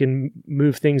telepathy. You can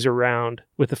move things around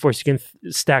with the Force. You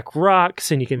can stack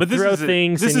rocks and you can throw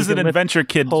things. This is an adventure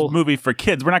kid movie for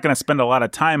kids. We're not going to spend a lot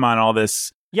of time on all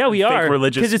this. Yeah, we are.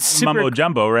 Religious it's mumbo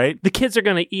jumbo, right? The kids are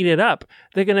going to eat it up.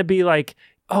 They're going to be like,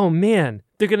 oh man,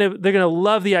 they're going to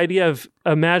love the idea of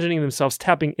imagining themselves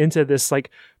tapping into this like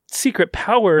secret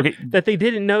power that they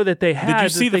didn't know that they had. Did you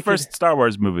see the first Star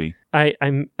Wars movie? I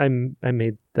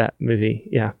made that movie.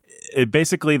 Yeah.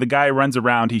 Basically, the guy runs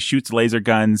around. He shoots laser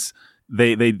guns.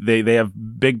 They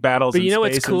have big battles. But you know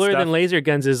what's cooler than laser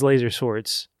guns is laser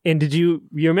swords. And did you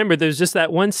remember? There's just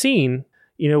that one scene,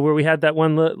 where we had that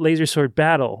one laser sword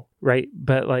battle, right?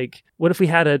 But like, what if we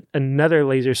had another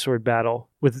laser sword battle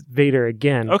with Vader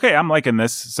again? Okay, I'm liking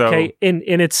this. So okay, and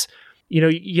it's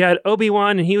you had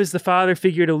Obi-Wan, and he was the father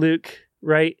figure to Luke,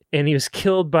 right? And he was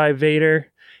killed by Vader.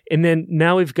 And then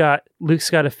now Luke's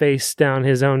got to face down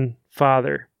his own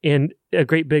father in a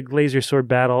great big laser sword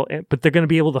battle, but they're going to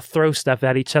be able to throw stuff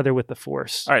at each other with the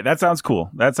Force. All right, that sounds cool.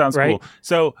 Cool.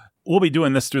 So we'll be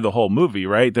doing this through the whole movie,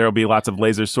 right? There'll be lots of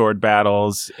laser sword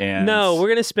battles. And no, we're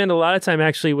going to spend a lot of time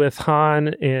actually with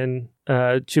Han and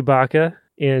Chewbacca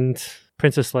and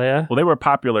Princess Leia. Well, they were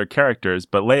popular characters,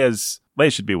 but Leia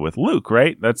should be with Luke,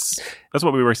 right? That's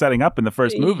what we were setting up in the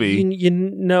first movie.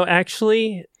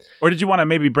 Actually. Or did you want to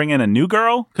maybe bring in a new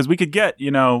girl? Because we could get,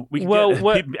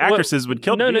 actresses would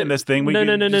kill me in this thing. No.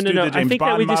 I think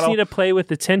that we just need to play with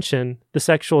the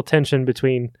sexual tension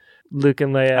between Luke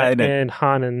and Leia and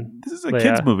Han and This is a Leia.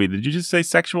 kids movie. Did you just say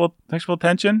sexual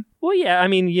tension? Well, yeah. I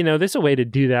mean, there's a way to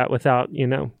do that without,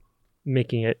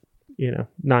 making it,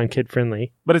 non-kid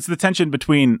friendly. But it's the tension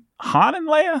between Han and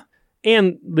Leia?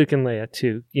 And Luke and Leia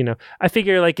too, I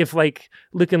figure like if like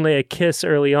Luke and Leia kiss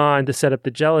early on to set up the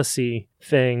jealousy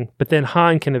thing, but then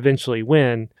Han can eventually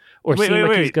win or seem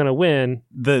like he's going to win.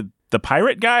 The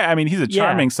pirate guy? I mean, he's a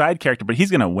charming side character, but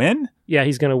he's going to win? Yeah,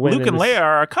 he's going to win. Luke and Leia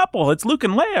are a couple. It's Luke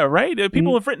and Leia, right?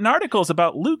 People have written articles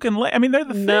about Luke and Leia. I mean, they're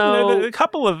the thing. They're the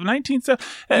couple of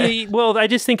 1970s. Well, I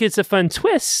just think it's a fun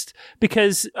twist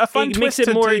because it makes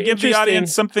it more to give the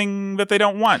audience something that they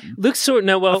don't want. Luke's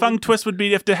a fun twist would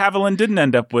be if de Havilland didn't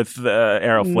end up with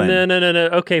Errol Flynn. No.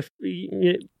 Okay,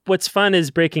 what's fun is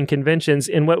breaking conventions,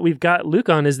 and what we've got Luke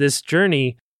on is this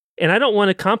journey. And I don't want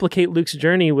to complicate Luke's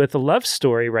journey with a love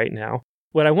story right now.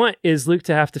 What I want is Luke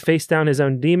to have to face down his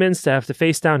own demons, to have to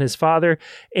face down his father.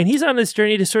 And he's on this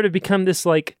journey to sort of become this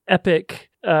like epic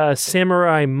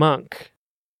samurai monk,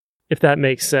 if that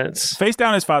makes sense. Face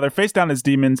down his father, face down his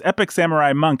demons, epic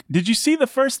samurai monk. Did you see the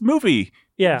first movie?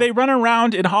 Yeah. They run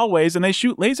around in hallways and they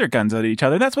shoot laser guns at each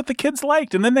other. That's what the kids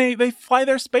liked. And then they fly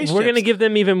their spaceships. We're going to give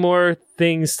them even more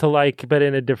things to like, but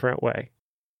in a different way.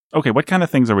 Okay, what kind of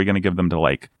things are we going to give them to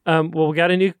like? Well, we got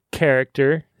a new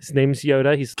character. His name's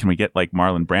Yoda. Can we get like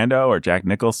Marlon Brando or Jack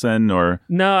Nicholson or?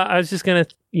 No, I was just going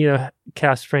to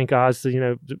cast Frank Oz,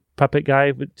 the puppet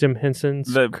guy with Jim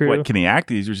Henson's crew. What, can he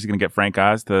act? You're just going to get Frank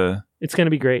Oz to... It's going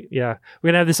to be great, yeah. We're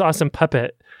going to have this awesome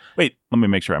puppet. Wait, let me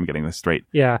make sure I'm getting this straight.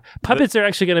 Yeah. Puppets are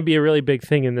actually going to be a really big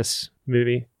thing in this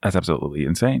movie. That's absolutely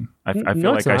insane. I feel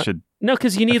No, like it's I not. should... No,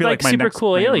 because you need super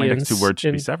cool aliens. My next 2 words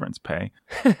should be severance pay.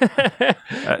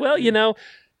 Well,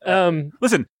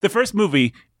 listen, the first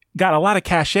movie got a lot of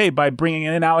cachet by bringing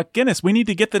in Alec Guinness. We need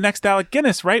to get the next Alec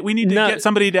Guinness, right? We need to get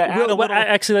somebody to add a little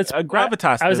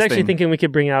gravitas to I was this actually thing. thinking we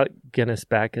could bring Alec Guinness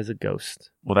back as a ghost.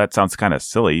 Well, that sounds kind of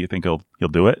silly. You think he'll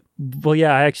do it? Well,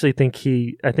 yeah, I actually think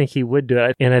he would do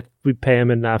it, and we'd pay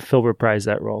him and Phil reprise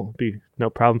that role. It'd be no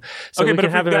problem. So Okay, we but can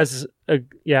if have we've him got- as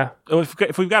yeah.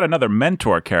 If we've got another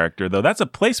mentor character, though, that's a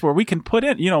place where we can put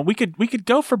in. We could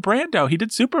go for Brando. He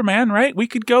did Superman, right? We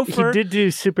could go for. He did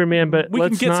do Superman, but we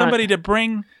can get somebody to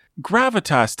bring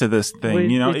gravitas to this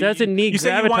thing. It doesn't need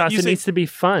gravitas. It needs to be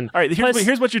fun. All right,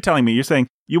 here's what you're telling me. You're saying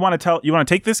you want to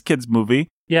take this kid's movie,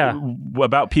 yeah,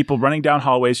 about people running down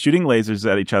hallways shooting lasers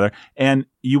at each other, and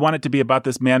you want it to be about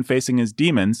this man facing his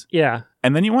demons, yeah,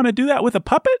 and then you want to do that with a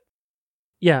puppet.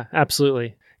 Yeah,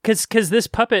 absolutely. Because this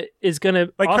puppet is going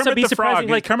to also Kermit be the surprising.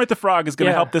 Frog. Kermit the Frog is going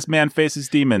to help this man face his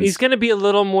demons. He's going to be a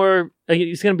little more.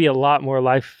 He's going to be a lot more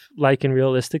lifelike and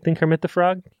realistic than Kermit the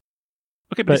Frog.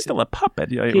 Okay, but he's still a puppet.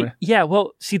 Yeah,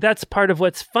 well, see, that's part of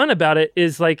what's fun about it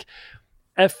is like,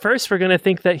 at first we're going to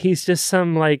think that he's just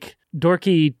some like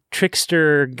dorky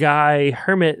trickster guy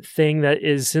hermit thing that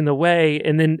is in the way,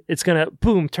 and then it's going to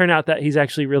boom turn out that he's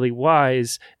actually really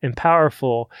wise and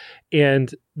powerful,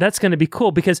 and that's going to be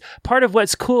cool because part of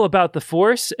what's cool about the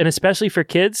Force, and especially for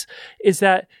kids, is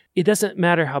that it doesn't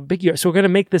matter how big you are. So we're going to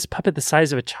make this puppet the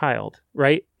size of a child,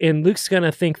 right? And Luke's going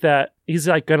to think that he's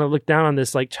like going to look down on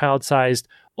this like child-sized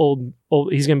old.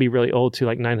 He's going to be really old too,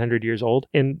 like 900 years old,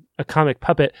 in a comic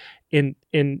puppet in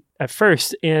at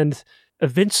first, and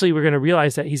eventually we're going to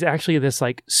realize that he's actually this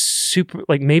like super,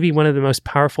 like maybe one of the most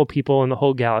powerful people in the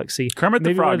whole galaxy. Kermit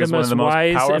the Frog is one of the most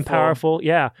wise powerful and powerful.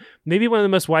 Yeah, maybe one of the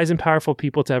most wise and powerful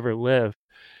people to ever live.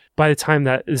 By the time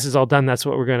that this is all done, that's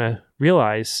what we're going to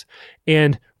realize.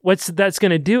 And that's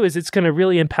going to do is it's going to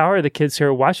really empower the kids who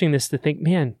are watching this to think,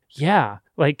 man, yeah,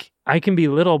 like I can be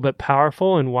little but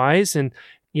powerful and wise, and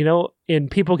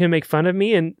and people can make fun of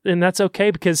me, and that's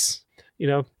okay because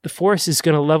the Force is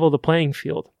going to level the playing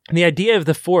field. And the idea of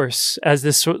the Force as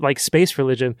this sort of like space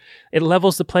religion, it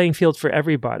levels the playing field for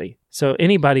everybody. So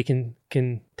anybody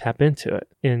can tap into it,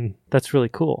 and that's really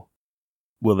cool.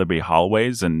 Will there be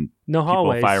hallways and no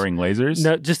hallways, people firing lasers?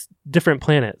 No, just different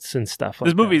planets and stuff.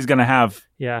 This movie is going to have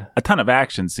a ton of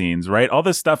action scenes, right? All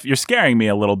this stuff. You're scaring me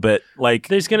a little bit. Like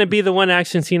there's going to be the one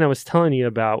action scene I was telling you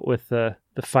about with the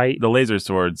fight, the laser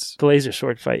swords, the laser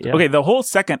sword fight. Yeah. Okay, the whole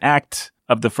second act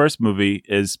of the first movie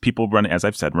is people running, as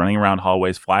I've said, running around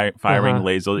hallways, firing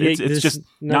lasers. It's just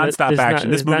nonstop action.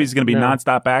 This movie is going to be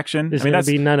nonstop action. That's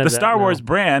the Star Wars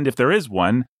brand, if there is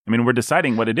one. I mean, we're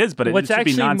deciding what it is, but it should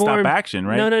be nonstop action,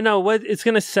 right? No. What it's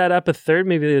going to set up a third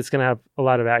movie that's going to have a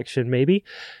lot of action, maybe.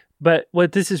 But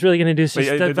what this is really going to do is just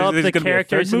develop the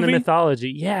characters and the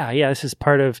mythology. Yeah. This is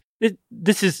part of it.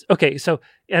 This is okay. So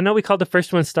I know we called the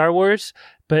first one Star Wars,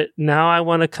 but now I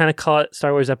want to kind of call it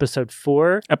Star Wars Episode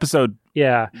 4.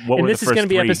 Yeah. And this is going to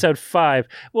be Episode 5.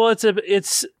 Well,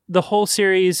 it's the whole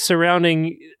series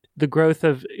surrounding the growth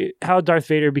of how Darth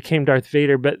Vader became Darth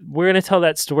Vader, but we're going to tell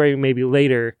that story maybe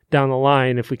later down the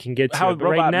line if we can get to how it. But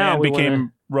Robot right now, Man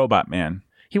became Robot Man.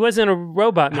 He wasn't a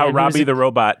robot man. How Robbie the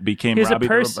robot became Robbie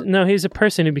the robot. No, he's a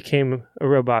person who became a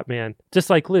robot man, just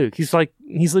like Luke. He's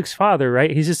Luke's father, right?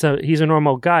 He's a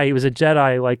normal guy. He was a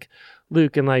Jedi like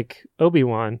Luke and like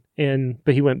Obi-Wan,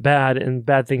 but he went bad, and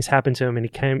bad things happened to him, and he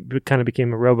kind of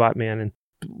became a robot man. And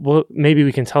well, maybe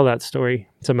we can tell that story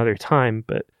some other time,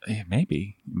 but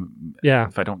maybe, yeah.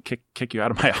 If I don't kick you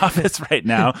out of my office right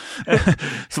now,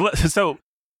 so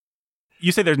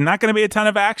you say there's not going to be a ton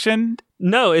of action?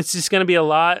 No, it's just going to be a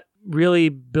lot. Really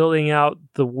building out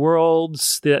the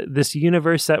worlds, this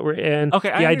universe that we're in. Okay,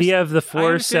 the idea of the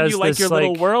Force as you like your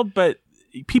little world, but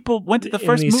people went to the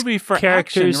first movie for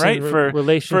action, right? For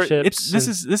relationships.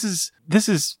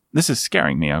 This is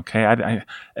scaring me. Okay,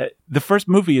 the first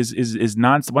movie is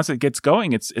non. Once it gets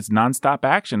going, it's nonstop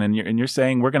action, and you're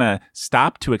saying we're gonna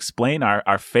stop to explain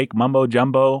our fake mumbo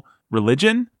jumbo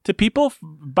religion to people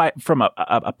from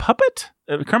a puppet,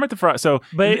 Kermit the Frog. So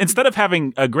instead of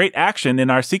having a great action in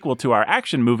our sequel to our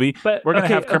action movie, we're going to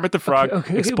have Kermit the Frog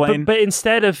explain. But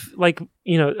instead of like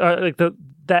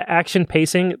that action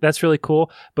pacing, that's really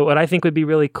cool. But what I think would be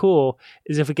really cool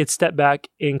is if we could step back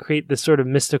and create this sort of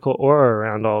mystical aura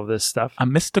around all of this stuff. A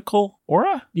mystical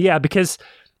aura? Yeah, because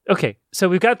okay, so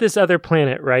we've got this other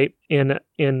planet, right? And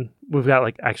we've got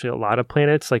like actually a lot of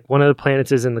planets. Like one of the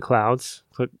planets is in the clouds.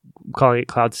 So I'm calling it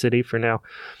Cloud City for now.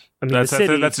 I mean,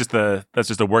 that's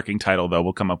just a working title, though.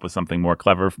 We'll come up with something more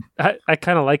clever. I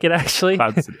kind of like it, actually.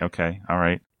 Cloud City. Okay, all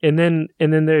right. And then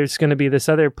there's going to be this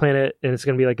other planet, and it's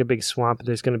going to be like a big swamp.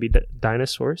 There's going to be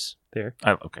dinosaurs there.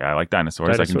 Okay, I like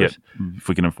dinosaurs. I can get, if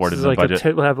we can afford it in the like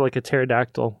budget. We'll have like a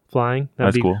pterodactyl flying.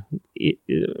 That's cool.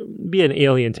 Be an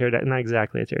alien pterodactyl, not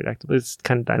exactly a pterodactyl, but it's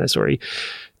kind of dinosaur-y.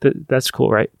 That's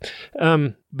cool, right?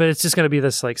 But it's just going to be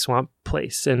this like swamp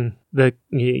place, and the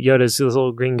Yoda's this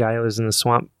little green guy lives in the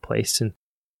swamp place. And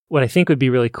what I think would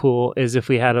be really cool is if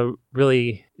we had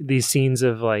these scenes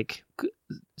of like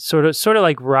sort of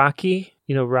like Rocky,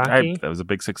 Rocky. That was a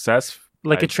big success.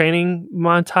 Like a training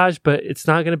montage, but it's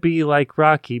not going to be like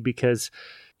Rocky because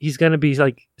he's going to be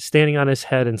like standing on his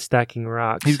head and stacking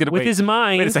rocks. His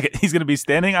mind. Wait a second. He's going to be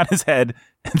standing on his head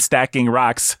and stacking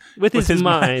rocks with his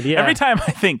mind. Yeah. Every time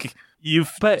I think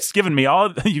you've given me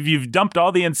you've dumped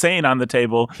all the insane on the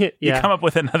table. Yeah. You come up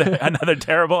with another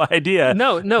terrible idea.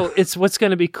 No. It's what's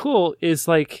going to be cool is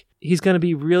like he's going to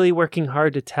be really working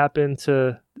hard to tap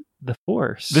into the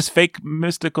Force. This fake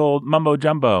mystical mumbo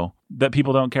jumbo that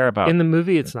people don't care about. In the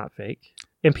movie, it's not fake,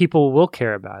 and people will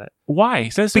care about it.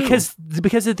 Why?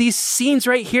 Because of these scenes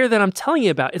right here that I'm telling you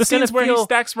about. It's the scenes where he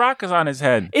stacks rocks on his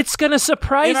head. It's going to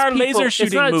surprise people. In our laser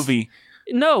shooting movie.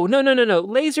 No.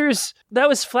 Lasers, that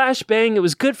was flashbang. It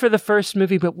was good for the first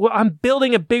movie, but I'm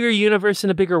building a bigger universe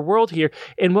and a bigger world here,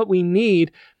 and what we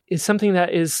need is something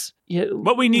that is...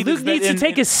 what we need Luke needs to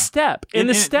take a step, and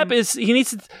the step is he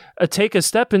needs to take a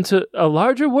step into a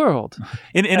larger world.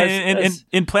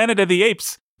 In Planet of the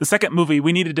Apes, the second movie,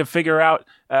 we needed to figure out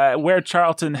what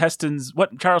Charlton Heston's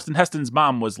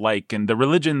mom was like, and the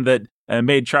religion that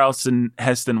made Charlton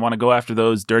Heston want to go after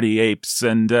those dirty apes.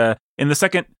 And in the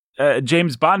second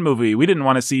James Bond movie, we didn't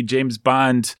want to see James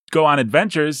Bond go on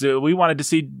adventures. We wanted to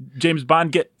see James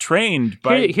Bond get trained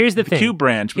by the Q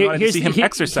branch. We wanted to see him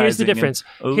exercising. Here's the difference.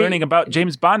 Learning about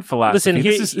James Bond philosophy.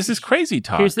 Listen, this is crazy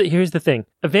talk. Here's the thing.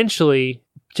 Eventually,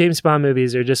 James Bond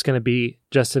movies are just going to be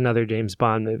just another James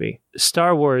Bond movie.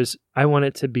 Star Wars, I want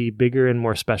it to be bigger and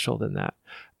more special than that.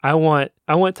 I want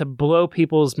to blow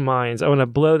people's minds. I want to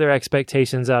blow their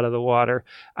expectations out of the water.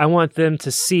 I want them to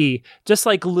see, just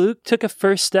like Luke took a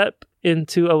first step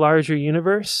into a larger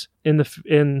universe in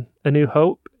A New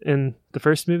Hope in the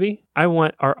first movie. I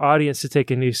want our audience to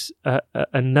take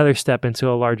another step into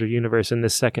a larger universe in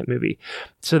this second movie,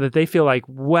 so that they feel like,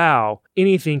 wow,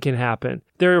 anything can happen.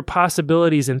 There are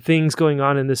possibilities and things going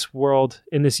on in this world,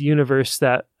 in this universe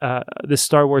that this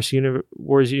Star Wars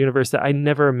universe that I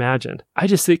never imagined. I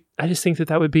just think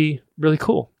that would be really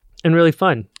cool and really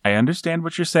fun. I understand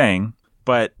what you're saying,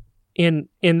 but and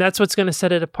that's what's going to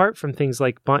set it apart from things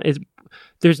like Bond.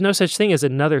 There's no such thing as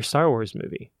another Star Wars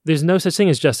movie. There's no such thing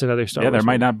as just another Star Wars movie. Yeah, there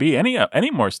might not be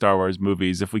any more Star Wars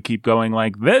movies if we keep going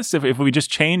like this. If we just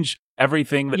change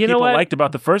everything that people liked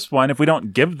about the first one, if we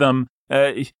don't give them...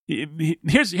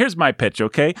 here's my pitch,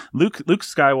 okay? Luke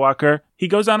Skywalker, he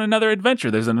goes on another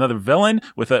adventure. There's another villain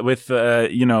with I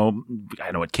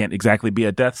know it can't exactly be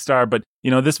a Death Star, but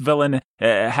this villain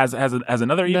has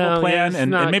another evil plan,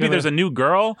 and maybe there's a new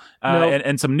girl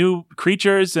and some new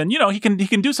creatures, and he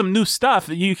can do some new stuff.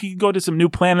 He can go to some new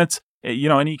planets.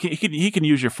 And he can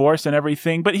use your Force and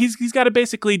everything, but he's got to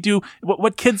basically do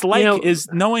what kids like is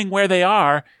knowing where they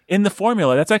are in the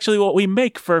formula. That's actually what we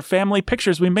make for family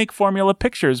pictures. We make formula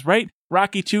pictures, right?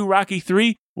 Rocky 2, Rocky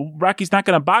 3. Rocky's not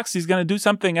going to box. He's going to do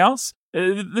something else.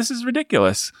 This is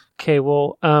ridiculous. Okay,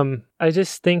 well, I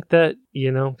just think that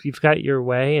you've got your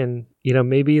way, and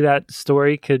maybe that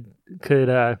story could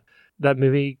that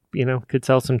movie, could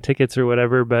sell some tickets or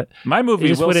whatever, but my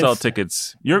movie will sell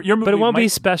tickets. Your movie, but it won't be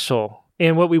special.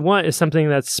 And what we want is something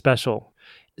that's special,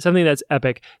 something that's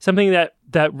epic, something that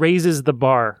raises the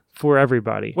bar for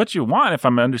everybody. What you want, if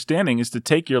I'm understanding, is to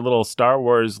take your little Star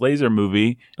Wars laser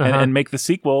movie and make the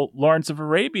sequel Lawrence of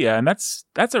Arabia, and that's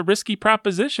a risky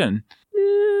proposition.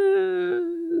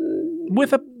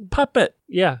 With a puppet.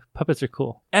 Yeah, puppets are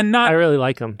cool. And I really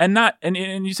like them. And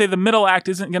you say the middle act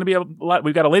isn't going to be a lot.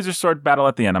 We've got a laser sword battle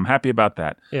at the end. I'm happy about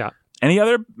that. Yeah. Any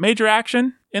other major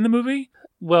action in the movie?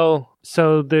 Well,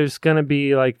 so there's going to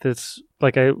be like this,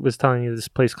 like I was telling you, this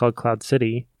place called Cloud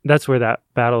City. That's where that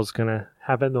battle's going to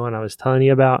happen, the one I was telling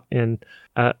you about. And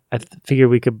I figured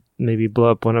we could maybe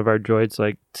blow up one of our droids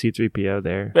like C-3PO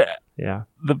there. Yeah.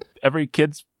 Every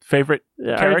kid's favorite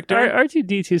character?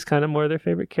 R2-D2 is kind of more their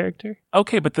favorite character.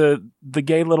 Okay, but the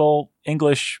gay little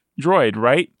English droid,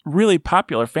 right? Really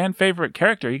popular, fan favorite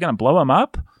character. Are you going to blow him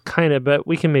up? Kind of, but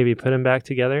we can maybe put him back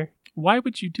together. Why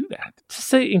would you do that? Just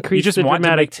to increase just the want to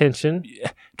dramatic make- tension.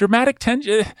 Dramatic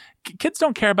tension? Kids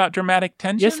don't care about dramatic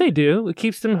tension. Yes, they do. It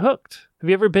keeps them hooked. Have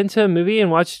you ever been to a movie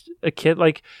and watched a kid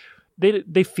like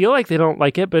they feel like they don't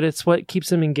like it, but it's what keeps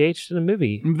them engaged in a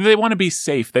movie? They want to be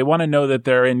safe. They want to know that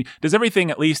they're in. Does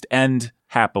everything at least end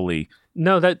happily?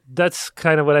 No, that's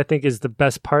kind of what I think is the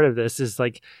best part of this is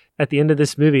like at the end of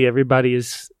this movie, everybody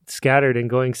is scattered and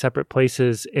going separate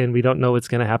places, and we don't know what's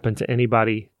going to happen to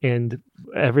anybody. And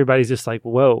everybody's just like,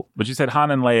 whoa. But you said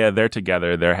Han and Leia, they're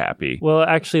together. They're happy. Well,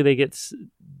 actually,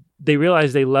 they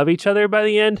realize they love each other by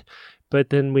the end,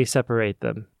 but then we separate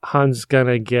them. Han's going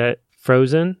to get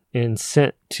frozen and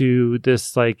sent to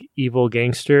this like evil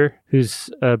gangster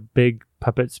who's a big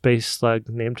puppet space slug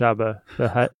named Jabba the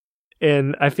Hutt.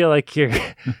 And I feel like you're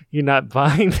not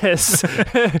buying this.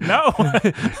 No.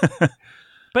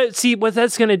 But see, what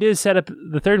that's going to do is set up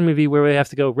the third movie where we have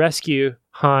to go rescue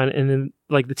Han, and then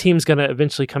like the team's going to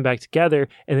eventually come back together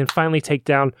and then finally take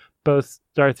down both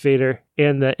Darth Vader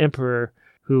and the Emperor,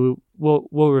 who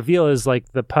will reveal as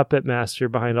like the puppet master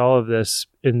behind all of this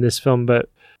in this film, but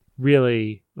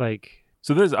really like...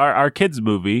 So this is our kids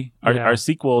movie, our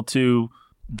sequel to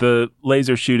the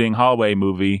laser shooting hallway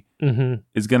movie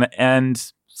is going to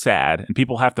end sad, and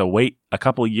people have to wait a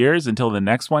couple of years until the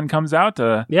next one comes out.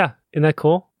 Yeah, isn't that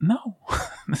cool? No,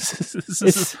 this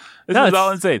is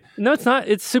all insane. No, it's not.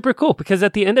 It's super cool because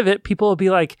at the end of it, people will be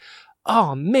like,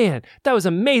 "Oh man, that was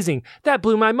amazing! That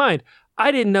blew my mind.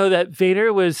 I didn't know that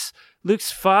Vader was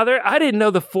Luke's father. I didn't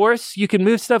know the Force. You can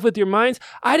move stuff with your minds.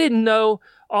 I didn't know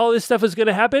all this stuff was going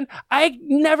to happen. I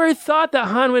never thought that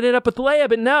Han would end up with Leia,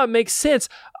 but now it makes sense.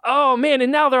 Oh man,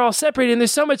 and now they're all separated and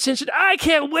there's so much tension. I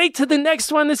can't wait to the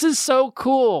next one. This is so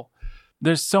cool.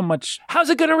 There's so much. How's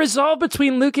it going to resolve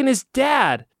between Luke and his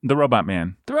dad? The Robot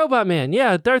Man. The Robot Man,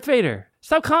 yeah, Darth Vader.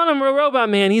 Stop calling him a robot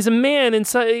man. He's a man, and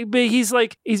so, but he's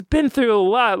like he's been through a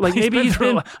lot. Like maybe he's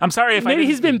been. I'm sorry if maybe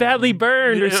he's been badly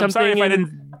burned or something. I'm sorry if I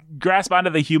didn't grasp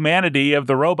onto the humanity of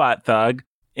the robot thug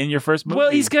in your first movie. Well,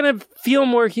 he's gonna feel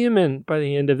more human by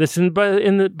the end of this, and by the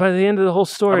end of the whole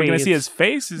story. Are we gonna see his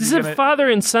face? This is a father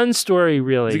and son story,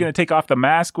 really. Is he gonna take off the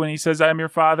mask when he says, "I'm your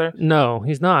father"? No,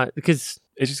 he's not, because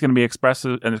it's just gonna be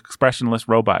an expressionless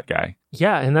robot guy.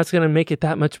 Yeah, and that's gonna make it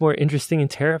that much more interesting and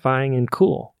terrifying and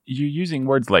cool. You're using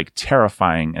words like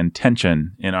terrifying and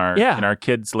tension in our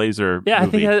kids' laser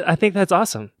movie. I think that's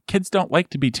awesome. Kids don't like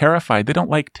to be terrified. They don't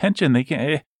like tension. They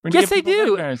can't. Yes, they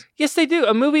do. Yes, they do.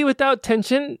 A movie without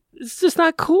tension is just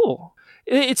not cool.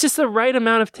 It's just the right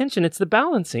amount of tension. It's the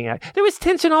balancing act. There was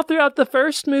tension all throughout the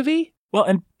first movie. Well,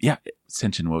 and yeah,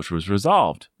 tension which was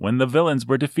resolved when the villains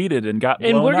were defeated and got blown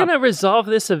up. And we're going to resolve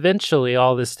this eventually,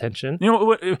 all this tension. You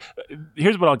know,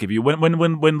 here's what I'll give you. When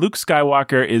Luke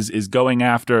Skywalker is going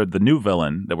after the new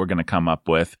villain that we're going to come up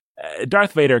with,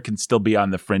 Darth Vader can still be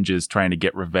on the fringes trying to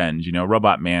get revenge. You know,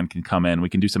 Robot Man can come in. We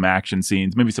can do some action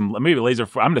scenes, maybe laser.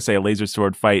 I'm going to say a laser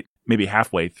sword fight, maybe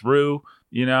halfway through.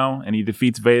 You know, and he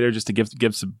defeats Vader just to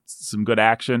give some good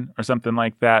action or something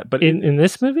like that. But in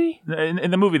this movie,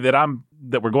 in the movie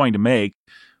that we're going to make,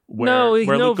 where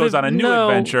Luke goes on a new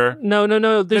adventure.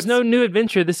 No. There's no new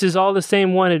adventure. This is all the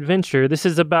same one adventure. This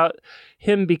is about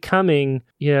him becoming,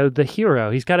 the hero.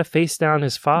 He's got to face down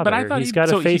his father. But I thought he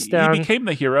became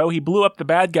the hero. He blew up the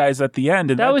bad guys at the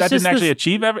end, and that didn't actually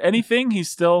achieve anything.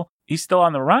 He's still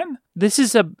on the run. This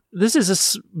is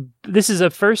a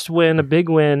first win, a big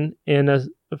win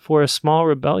for a small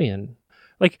rebellion.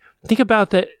 Like, think about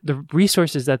the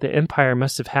resources that the Empire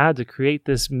must have had to create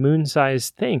this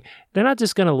moon-sized thing. They're not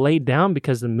just going to lay down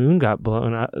because the moon got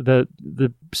blown up, the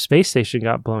space station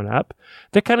got blown up.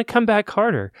 They're going to come back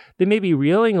harder. They may be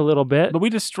reeling a little bit, but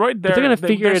we destroyed they're going to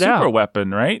figure it out. Super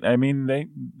weapon, right? I mean, they.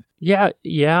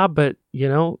 Yeah, but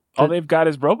all they've got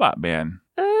is Robot Man.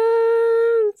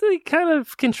 They kind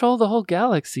of control the whole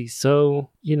galaxy, so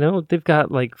they've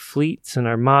got like fleets and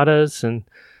armadas and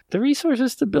the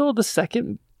resources to build a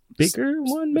second bigger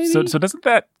one, maybe. So doesn't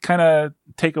that kind of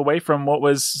take away from what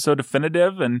was so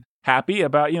definitive and happy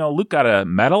about Luke got a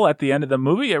medal at the end of the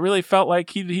movie? It really felt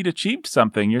like he'd achieved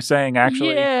something. You're saying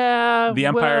actually, the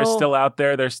Empire is still out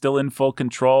there. They're still in full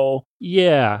control.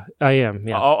 Yeah, I am.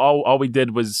 Yeah. All we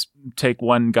did was take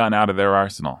one gun out of their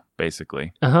arsenal,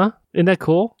 basically. Isn't that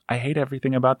cool? I hate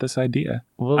everything about this idea.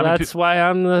 Well, that's why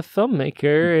I'm the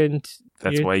filmmaker, and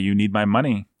that's why you need my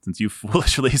money, since you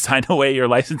foolishly signed away your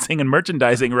licensing and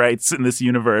merchandising rights in this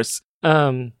universe.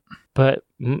 But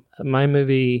my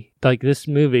movie, like this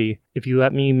movie, if you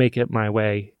let me make it my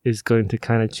way, is going to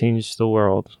kind of change the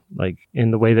world, like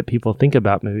in the way that people think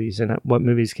about movies and what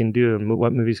movies can do and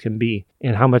what movies can be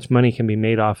and how much money can be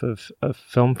made off of a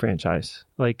film franchise.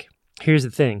 Like, here's the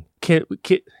thing.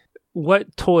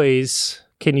 what toys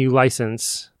can you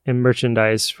license and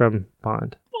merchandise from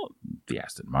Bond? The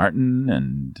Aston Martin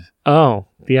and Oh,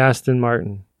 the Aston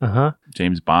Martin. Uh-huh.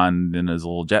 James Bond in his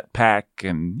little jetpack,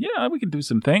 and yeah, we can do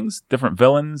some things. Different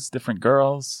villains, different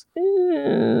girls.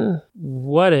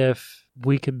 What if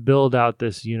we could build out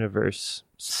this universe?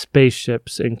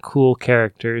 Spaceships and cool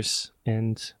characters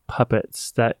and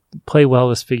puppets that play well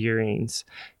as figurines.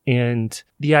 And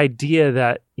the idea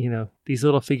that, these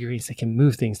little figurines, they can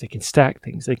move things, they can stack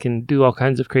things, they can do all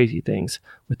kinds of crazy things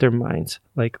with their minds.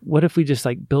 Like, what if we just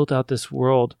built out this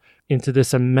world into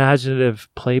this imaginative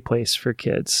play place for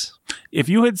kids? If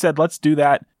you had said, let's do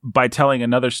that by telling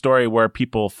another story where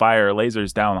people fire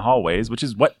lasers down hallways, which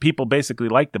is what people basically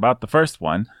liked about the first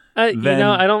one. Then,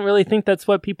 I don't really think that's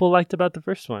what people liked about the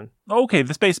first one. Okay,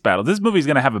 the space battle. This movie's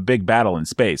going to have a big battle in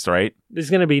space, right? There's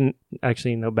going to be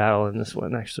actually no battle in this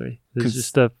one, actually. There's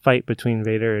just a fight between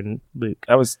Vader and Luke.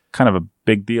 That was kind of a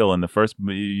big deal in the first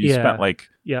movie. You spent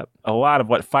a lot of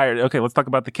what fired... Okay, let's talk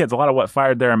about the kids. A lot of what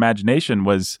fired their imagination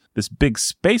was this big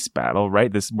space battle,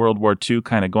 right? This World War II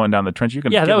kind of going down the trench.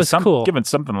 That was cool. Given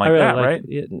something like that, right?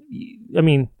 I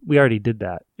mean, we already did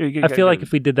that. I feel like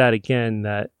if we did that again,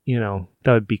 that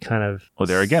would be kind of... Well,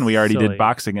 there again, we already did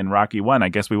boxing in Rocky 1. I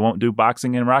guess we won't do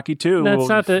boxing in Rocky 2. That's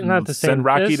not the same. Send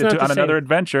Rocky on another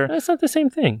adventure. That's not the same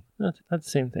thing. Not the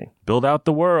same thing. Build out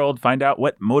the world. Find out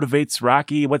what motivates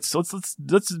Rocky. Let's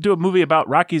do a movie about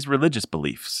Rocky's religious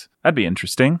beliefs. That'd be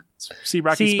interesting. See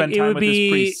Rocky spend time with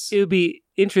his priests. It would be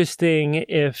interesting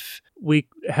if we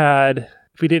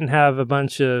didn't have a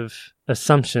bunch of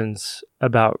assumptions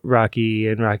about Rocky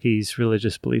and Rocky's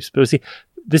religious beliefs. But see,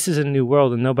 this is a new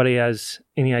world and nobody has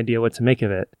any idea what to make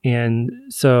of it. And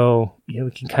so,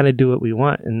 we can kind of do what we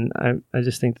want. And I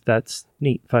just think that's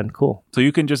neat, fun, cool. So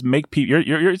you can just make people,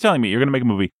 you're telling me you're going to make a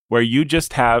movie where you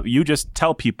just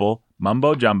tell people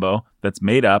mumbo jumbo that's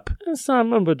made up. It's not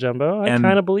mumbo jumbo. I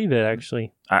kind of believe it,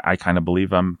 actually. I kind of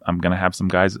believe I'm going to have some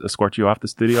guys escort you off the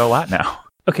studio a lot now.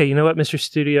 Okay, you know what, Mr.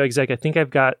 Studio Exec? I think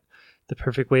I've got the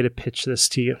perfect way to pitch this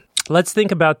to you. Let's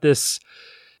think about this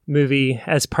movie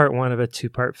as part one of a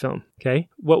two-part film, okay?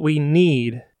 What we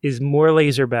need is more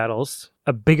laser battles,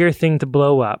 a bigger thing to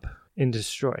blow up and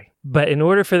destroy. But in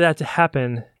order for that to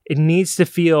happen, it needs to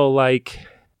feel like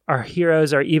our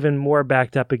heroes are even more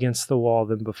backed up against the wall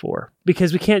than before.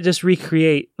 Because we can't just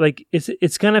recreate,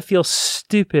 it's going to feel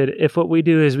stupid if what we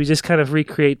do is we just kind of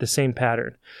recreate the same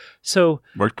pattern. So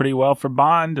worked pretty well for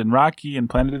Bond and Rocky and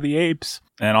Planet of the Apes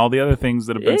and all the other things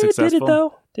that have been successful. Did it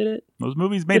though? Did it? Those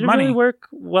movies made money. Did it really work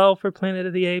well for Planet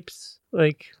of the Apes?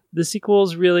 The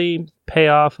sequels really pay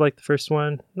off like the first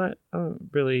one? I'm not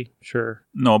really sure.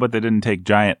 No, but they didn't take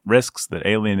giant risks that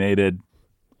alienated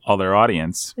all their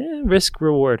audience. Risk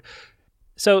reward.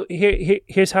 So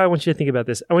here's how I want you to think about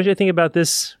this. I want you to think about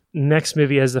this next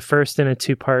movie as the first in a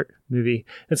two-part movie.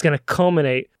 It's going to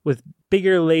culminate with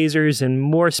bigger lasers and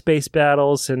more space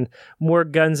battles and more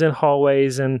guns in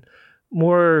hallways and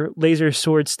more laser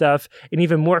sword stuff and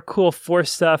even more cool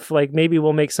force stuff. Like maybe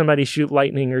we'll make somebody shoot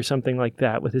lightning or something like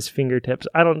that with his fingertips.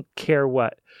 I don't care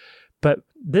what. But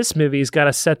this movie's got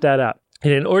to set that up.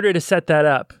 And in order to set that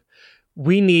up,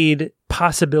 we need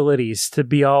possibilities to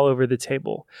be all over the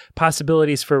table.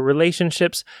 Possibilities for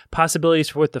relationships, possibilities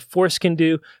for what the Force can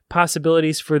do,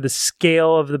 possibilities for the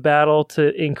scale of the battle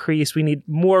to increase. We need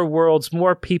more worlds,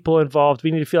 more people involved.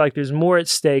 We need to feel like there's more at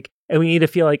stake, and we need to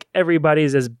feel like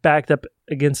everybody's as backed up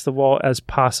against the wall as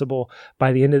possible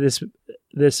by the end of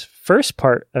this first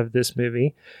part of this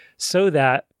movie, so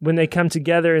that when they come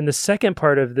together in the second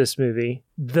part of this movie,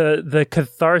 the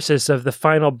catharsis of the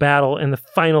final battle and the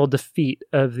final defeat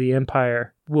of the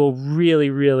Empire will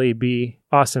really, really be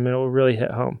awesome, and it will really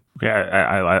hit home. Okay,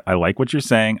 I like what you're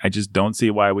saying. I just don't see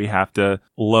why we have to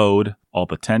load all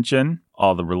the tension,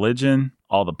 all the religion,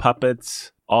 all the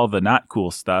puppets, all the not cool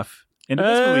stuff into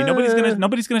this movie.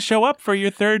 Nobody's gonna show up for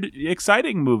your third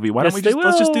exciting movie. Why don't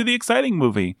let's just do the exciting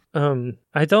movie?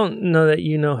 I don't know that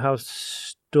you know how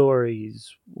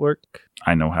stories work.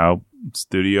 I know how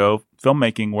studio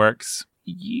filmmaking works.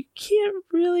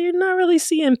 You're not really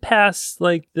seeing past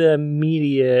the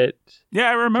immediate. Yeah,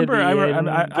 I remember.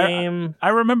 I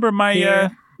remember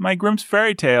my Grimm's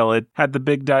fairy tale. It had the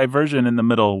big diversion in the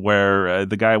middle where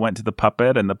the guy went to the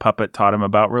puppet and the puppet taught him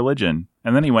about religion,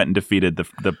 and then he went and defeated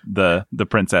the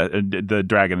princess, the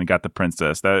dragon, and got the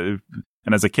princess.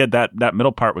 And as a kid, that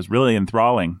middle part was really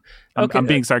enthralling. I'm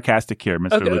being sarcastic here,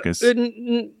 Mr. Lucas.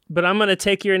 But I'm going to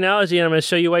take your analogy and I'm going to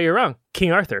show you why you're wrong.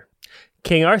 King Arthur,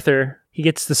 he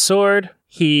gets the sword.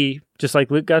 He, just like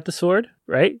Luke got the sword,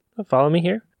 right? Follow me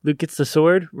here. Luke gets the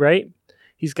sword, right?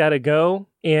 He's got to go.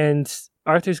 And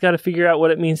Arthur's got to figure out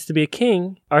what it means to be a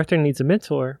king. Arthur needs a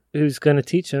mentor who's going to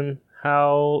teach him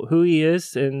who he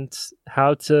is and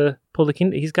how to pull the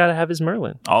kingdom. He's got to have his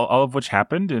Merlin. All of which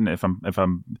happened, and if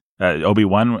I'm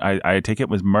Obi-Wan, I take it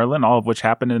was Merlin, all of which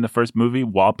happened in the first movie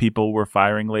while people were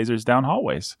firing lasers down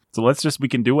hallways. So we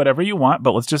can do whatever you want,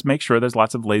 but let's just make sure there's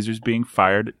lots of lasers being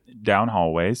fired down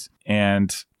hallways,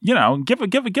 and give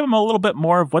them a little bit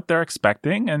more of what they're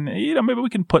expecting, and maybe we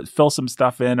can fill some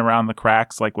stuff in around the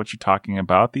cracks, like what you're talking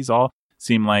about. These all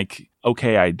seem like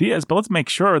okay ideas, but let's make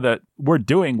sure that we're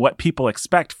doing what people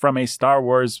expect from a Star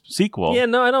Wars sequel. Yeah,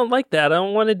 no, I don't like that. I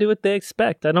don't want to do what they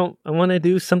expect. I want to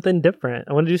do something different.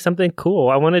 I want to do something cool.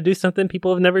 I want to do something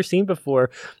people have never seen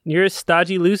before. You're a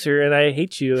stodgy loser and I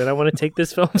hate you and I want to take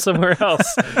this film somewhere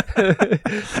else.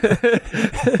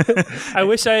 I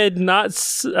wish I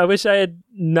had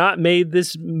not made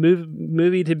this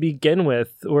movie to begin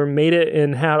with, or made it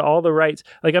and had all the rights.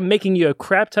 Like, I'm making you a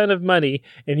crap ton of money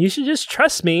and you should just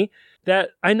trust me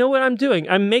that I know what I'm doing.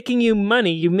 I'm making you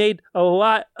money. You made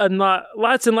lots and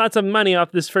lots of money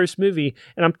off this first movie,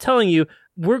 and I'm telling you,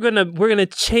 we're gonna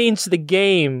change the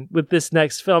game with this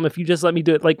next film if you just let me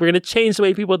do it. Like, we're gonna change the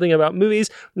way people think about movies.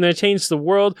 We're gonna change the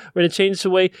world. We're gonna change the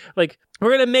way, like,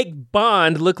 we're gonna make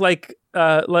Bond look like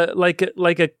a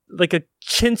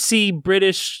chintzy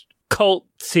British cult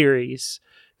series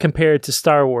compared to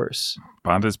Star Wars.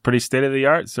 Bond is pretty state of the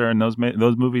art, sir, and those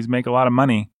movies make a lot of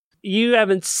money. You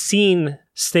haven't seen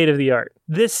state of the art.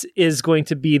 This is going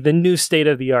to be the new state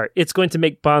of the art. It's going to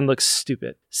make Bond look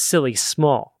stupid, silly,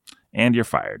 small. And you're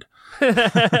fired.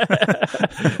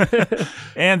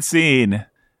 And scene.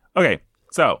 Okay,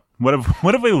 so what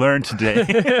have we learned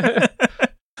today?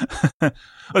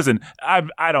 Listen,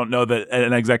 I don't know that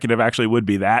an executive actually would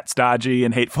be that stodgy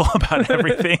and hateful about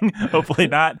everything. Hopefully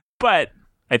not. But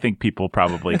I think people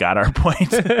probably got our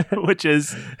point, which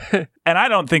is, and I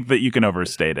don't think that you can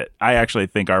overstate it. I actually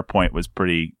think our point was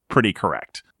pretty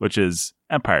correct, which is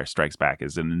Empire Strikes Back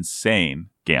is an insane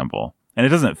gamble. And it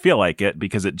doesn't feel like it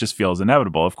because it just feels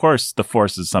inevitable. Of course, the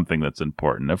Force is something that's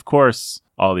important. Of course,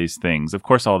 all these things. Of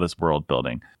course, all this world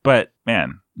building. But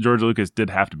man, George Lucas did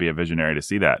have to be a visionary to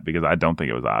see that, because I don't think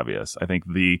it was obvious. I think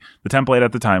the template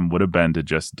at the time would have been to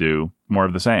just do more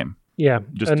of the same. Yeah,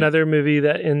 just another movie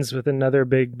that ends with another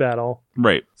big battle.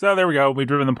 Right. So there we go. We've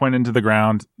driven the point into the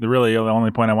ground. The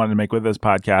only point I wanted to make with this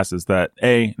podcast is that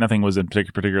A, nothing was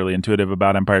particularly intuitive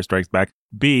about Empire Strikes Back.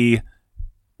 B,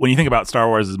 when you think about Star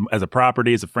Wars as a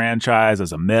property, as a franchise,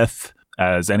 as a myth,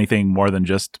 as anything more than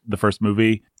just the first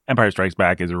movie, Empire Strikes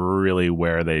Back is really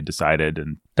where they decided,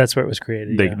 and that's where it was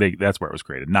created. That's where it was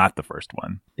created, not the first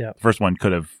one. Yeah. The first one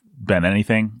could have been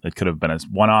anything. It could have been a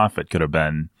one-off. It could have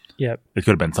been It could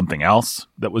have been something else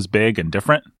that was big and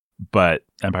different, but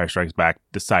Empire Strikes Back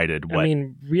decided what... I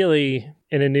mean, really,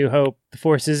 in A New Hope, the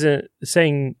Force isn't...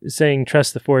 Saying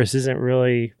trust the Force isn't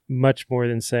really much more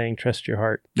than saying trust your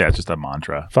heart. Yeah, it's just a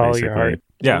mantra. Follow basically. Your heart.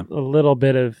 Yeah. A little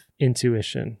bit of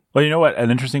intuition. Well, you know what?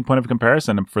 An interesting point of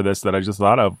comparison for this that I just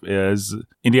thought of is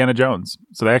Indiana Jones.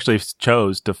 So they actually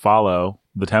chose to follow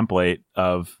the template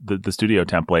of the studio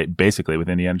template, basically, with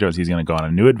Indiana Jones. He's going to go on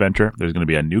a new adventure. There's going to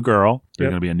be a new girl. There's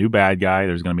going to be a new bad guy.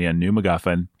 There's going to be a new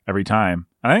MacGuffin every time.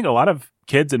 And I think a lot of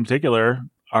kids in particular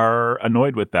are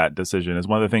annoyed with that decision. It's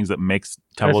one of the things that makes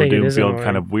Temple of Doom feel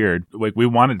kind of weird. Like, we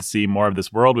wanted to see more of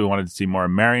this world. We wanted to see more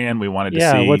of Marion. We wanted to see...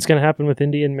 Yeah, what's going to happen with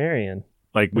Indy and Marion?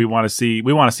 Like, we want to see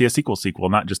a sequel,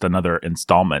 not just another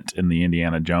installment in the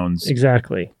Indiana Jones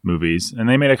movies. And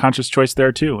they made a conscious choice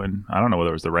there too. And I don't know whether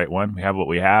it was the right one. We have what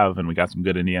we have, and we got some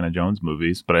good Indiana Jones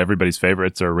movies. But everybody's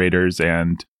favorites are Raiders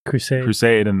and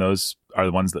Crusade, and those are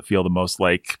the ones that feel the most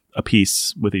like a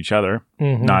piece with each other.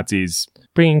 Mm-hmm. Nazis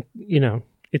bring,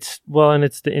 it's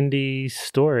the Indy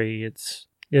story. It's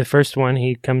the first one,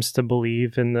 he comes to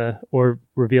believe or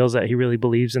reveals that he really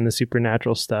believes in the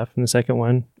supernatural stuff. And the second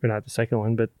one, or not the second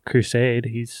one, but Crusade,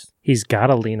 he's got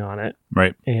to lean on it.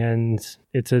 Right. And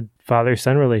it's a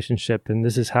father-son relationship, and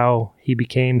this is how he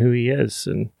became who he is.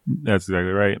 And that's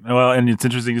exactly right. Well, and it's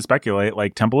interesting to speculate,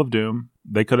 like Temple of Doom,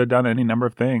 they could have done any number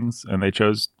of things, and they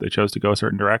chose to go a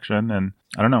certain direction, and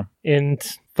I don't know. And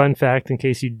fun fact, in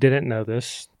case you didn't know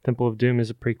this, Temple of Doom is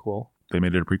a prequel. They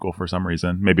made it a prequel for some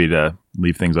reason. Maybe to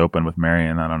leave things open with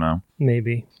Marion. I don't know.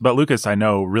 Maybe. But Lucas, I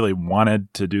know, really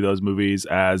wanted to do those movies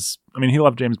he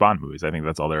loved James Bond movies. I think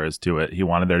that's all there is to it. He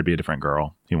wanted there to be a different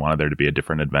girl. He wanted there to be a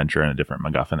different adventure and a different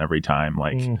MacGuffin every time.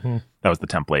 Like, that was the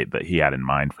template that he had in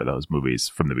mind for those movies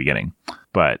from the beginning.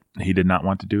 But he did not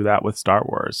want to do that with Star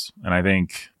Wars. And I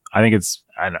think I think it's,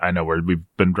 I know we've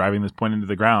been driving this point into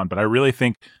the ground, but I really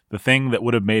think the thing that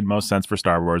would have made most sense for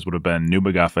Star Wars would have been new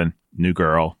MacGuffin, new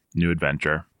girl, new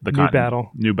adventure. New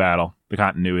battle. New battle. The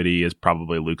continuity is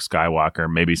probably Luke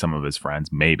Skywalker, maybe some of his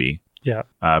friends, maybe. Yeah.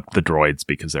 The droids,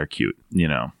 because they're cute,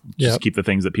 just keep the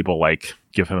things that people like,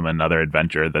 give him another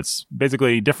adventure that's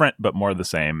basically different but more the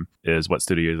same is what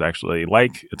studios actually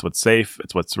like. It's what's safe,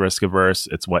 it's what's risk averse,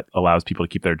 it's what allows people to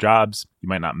keep their jobs. You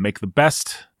might not make the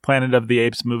best Planet of the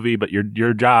Apes movie, but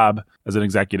your job as an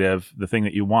executive, the thing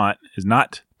that you want is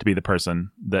not to be the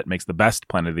person that makes the best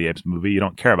Planet of the Apes movie. You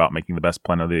don't care about making the best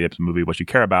Planet of the Apes movie. What you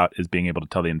care about is being able to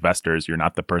tell the investors you're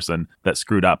not the person that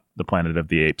screwed up the Planet of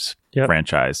the Apes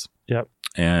franchise. Yep.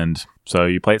 And so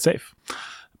you play it safe.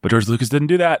 But George Lucas didn't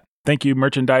do that. Thank you,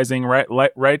 merchandising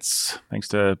rights. Thanks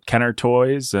to Kenner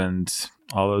Toys and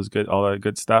all that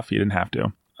good stuff. You didn't have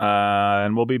to.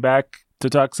 And we'll be back to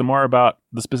talk some more about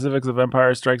the specifics of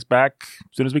Empire Strikes Back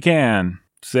as soon as we can.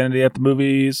 Sanity at the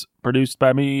Movies, produced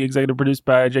by me, executive produced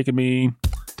by Jake and me.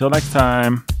 Till next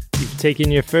time. You've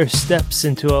taken your first steps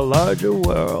into a larger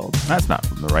world. That's not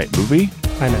from the right movie.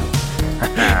 I know.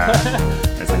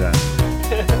 I see that.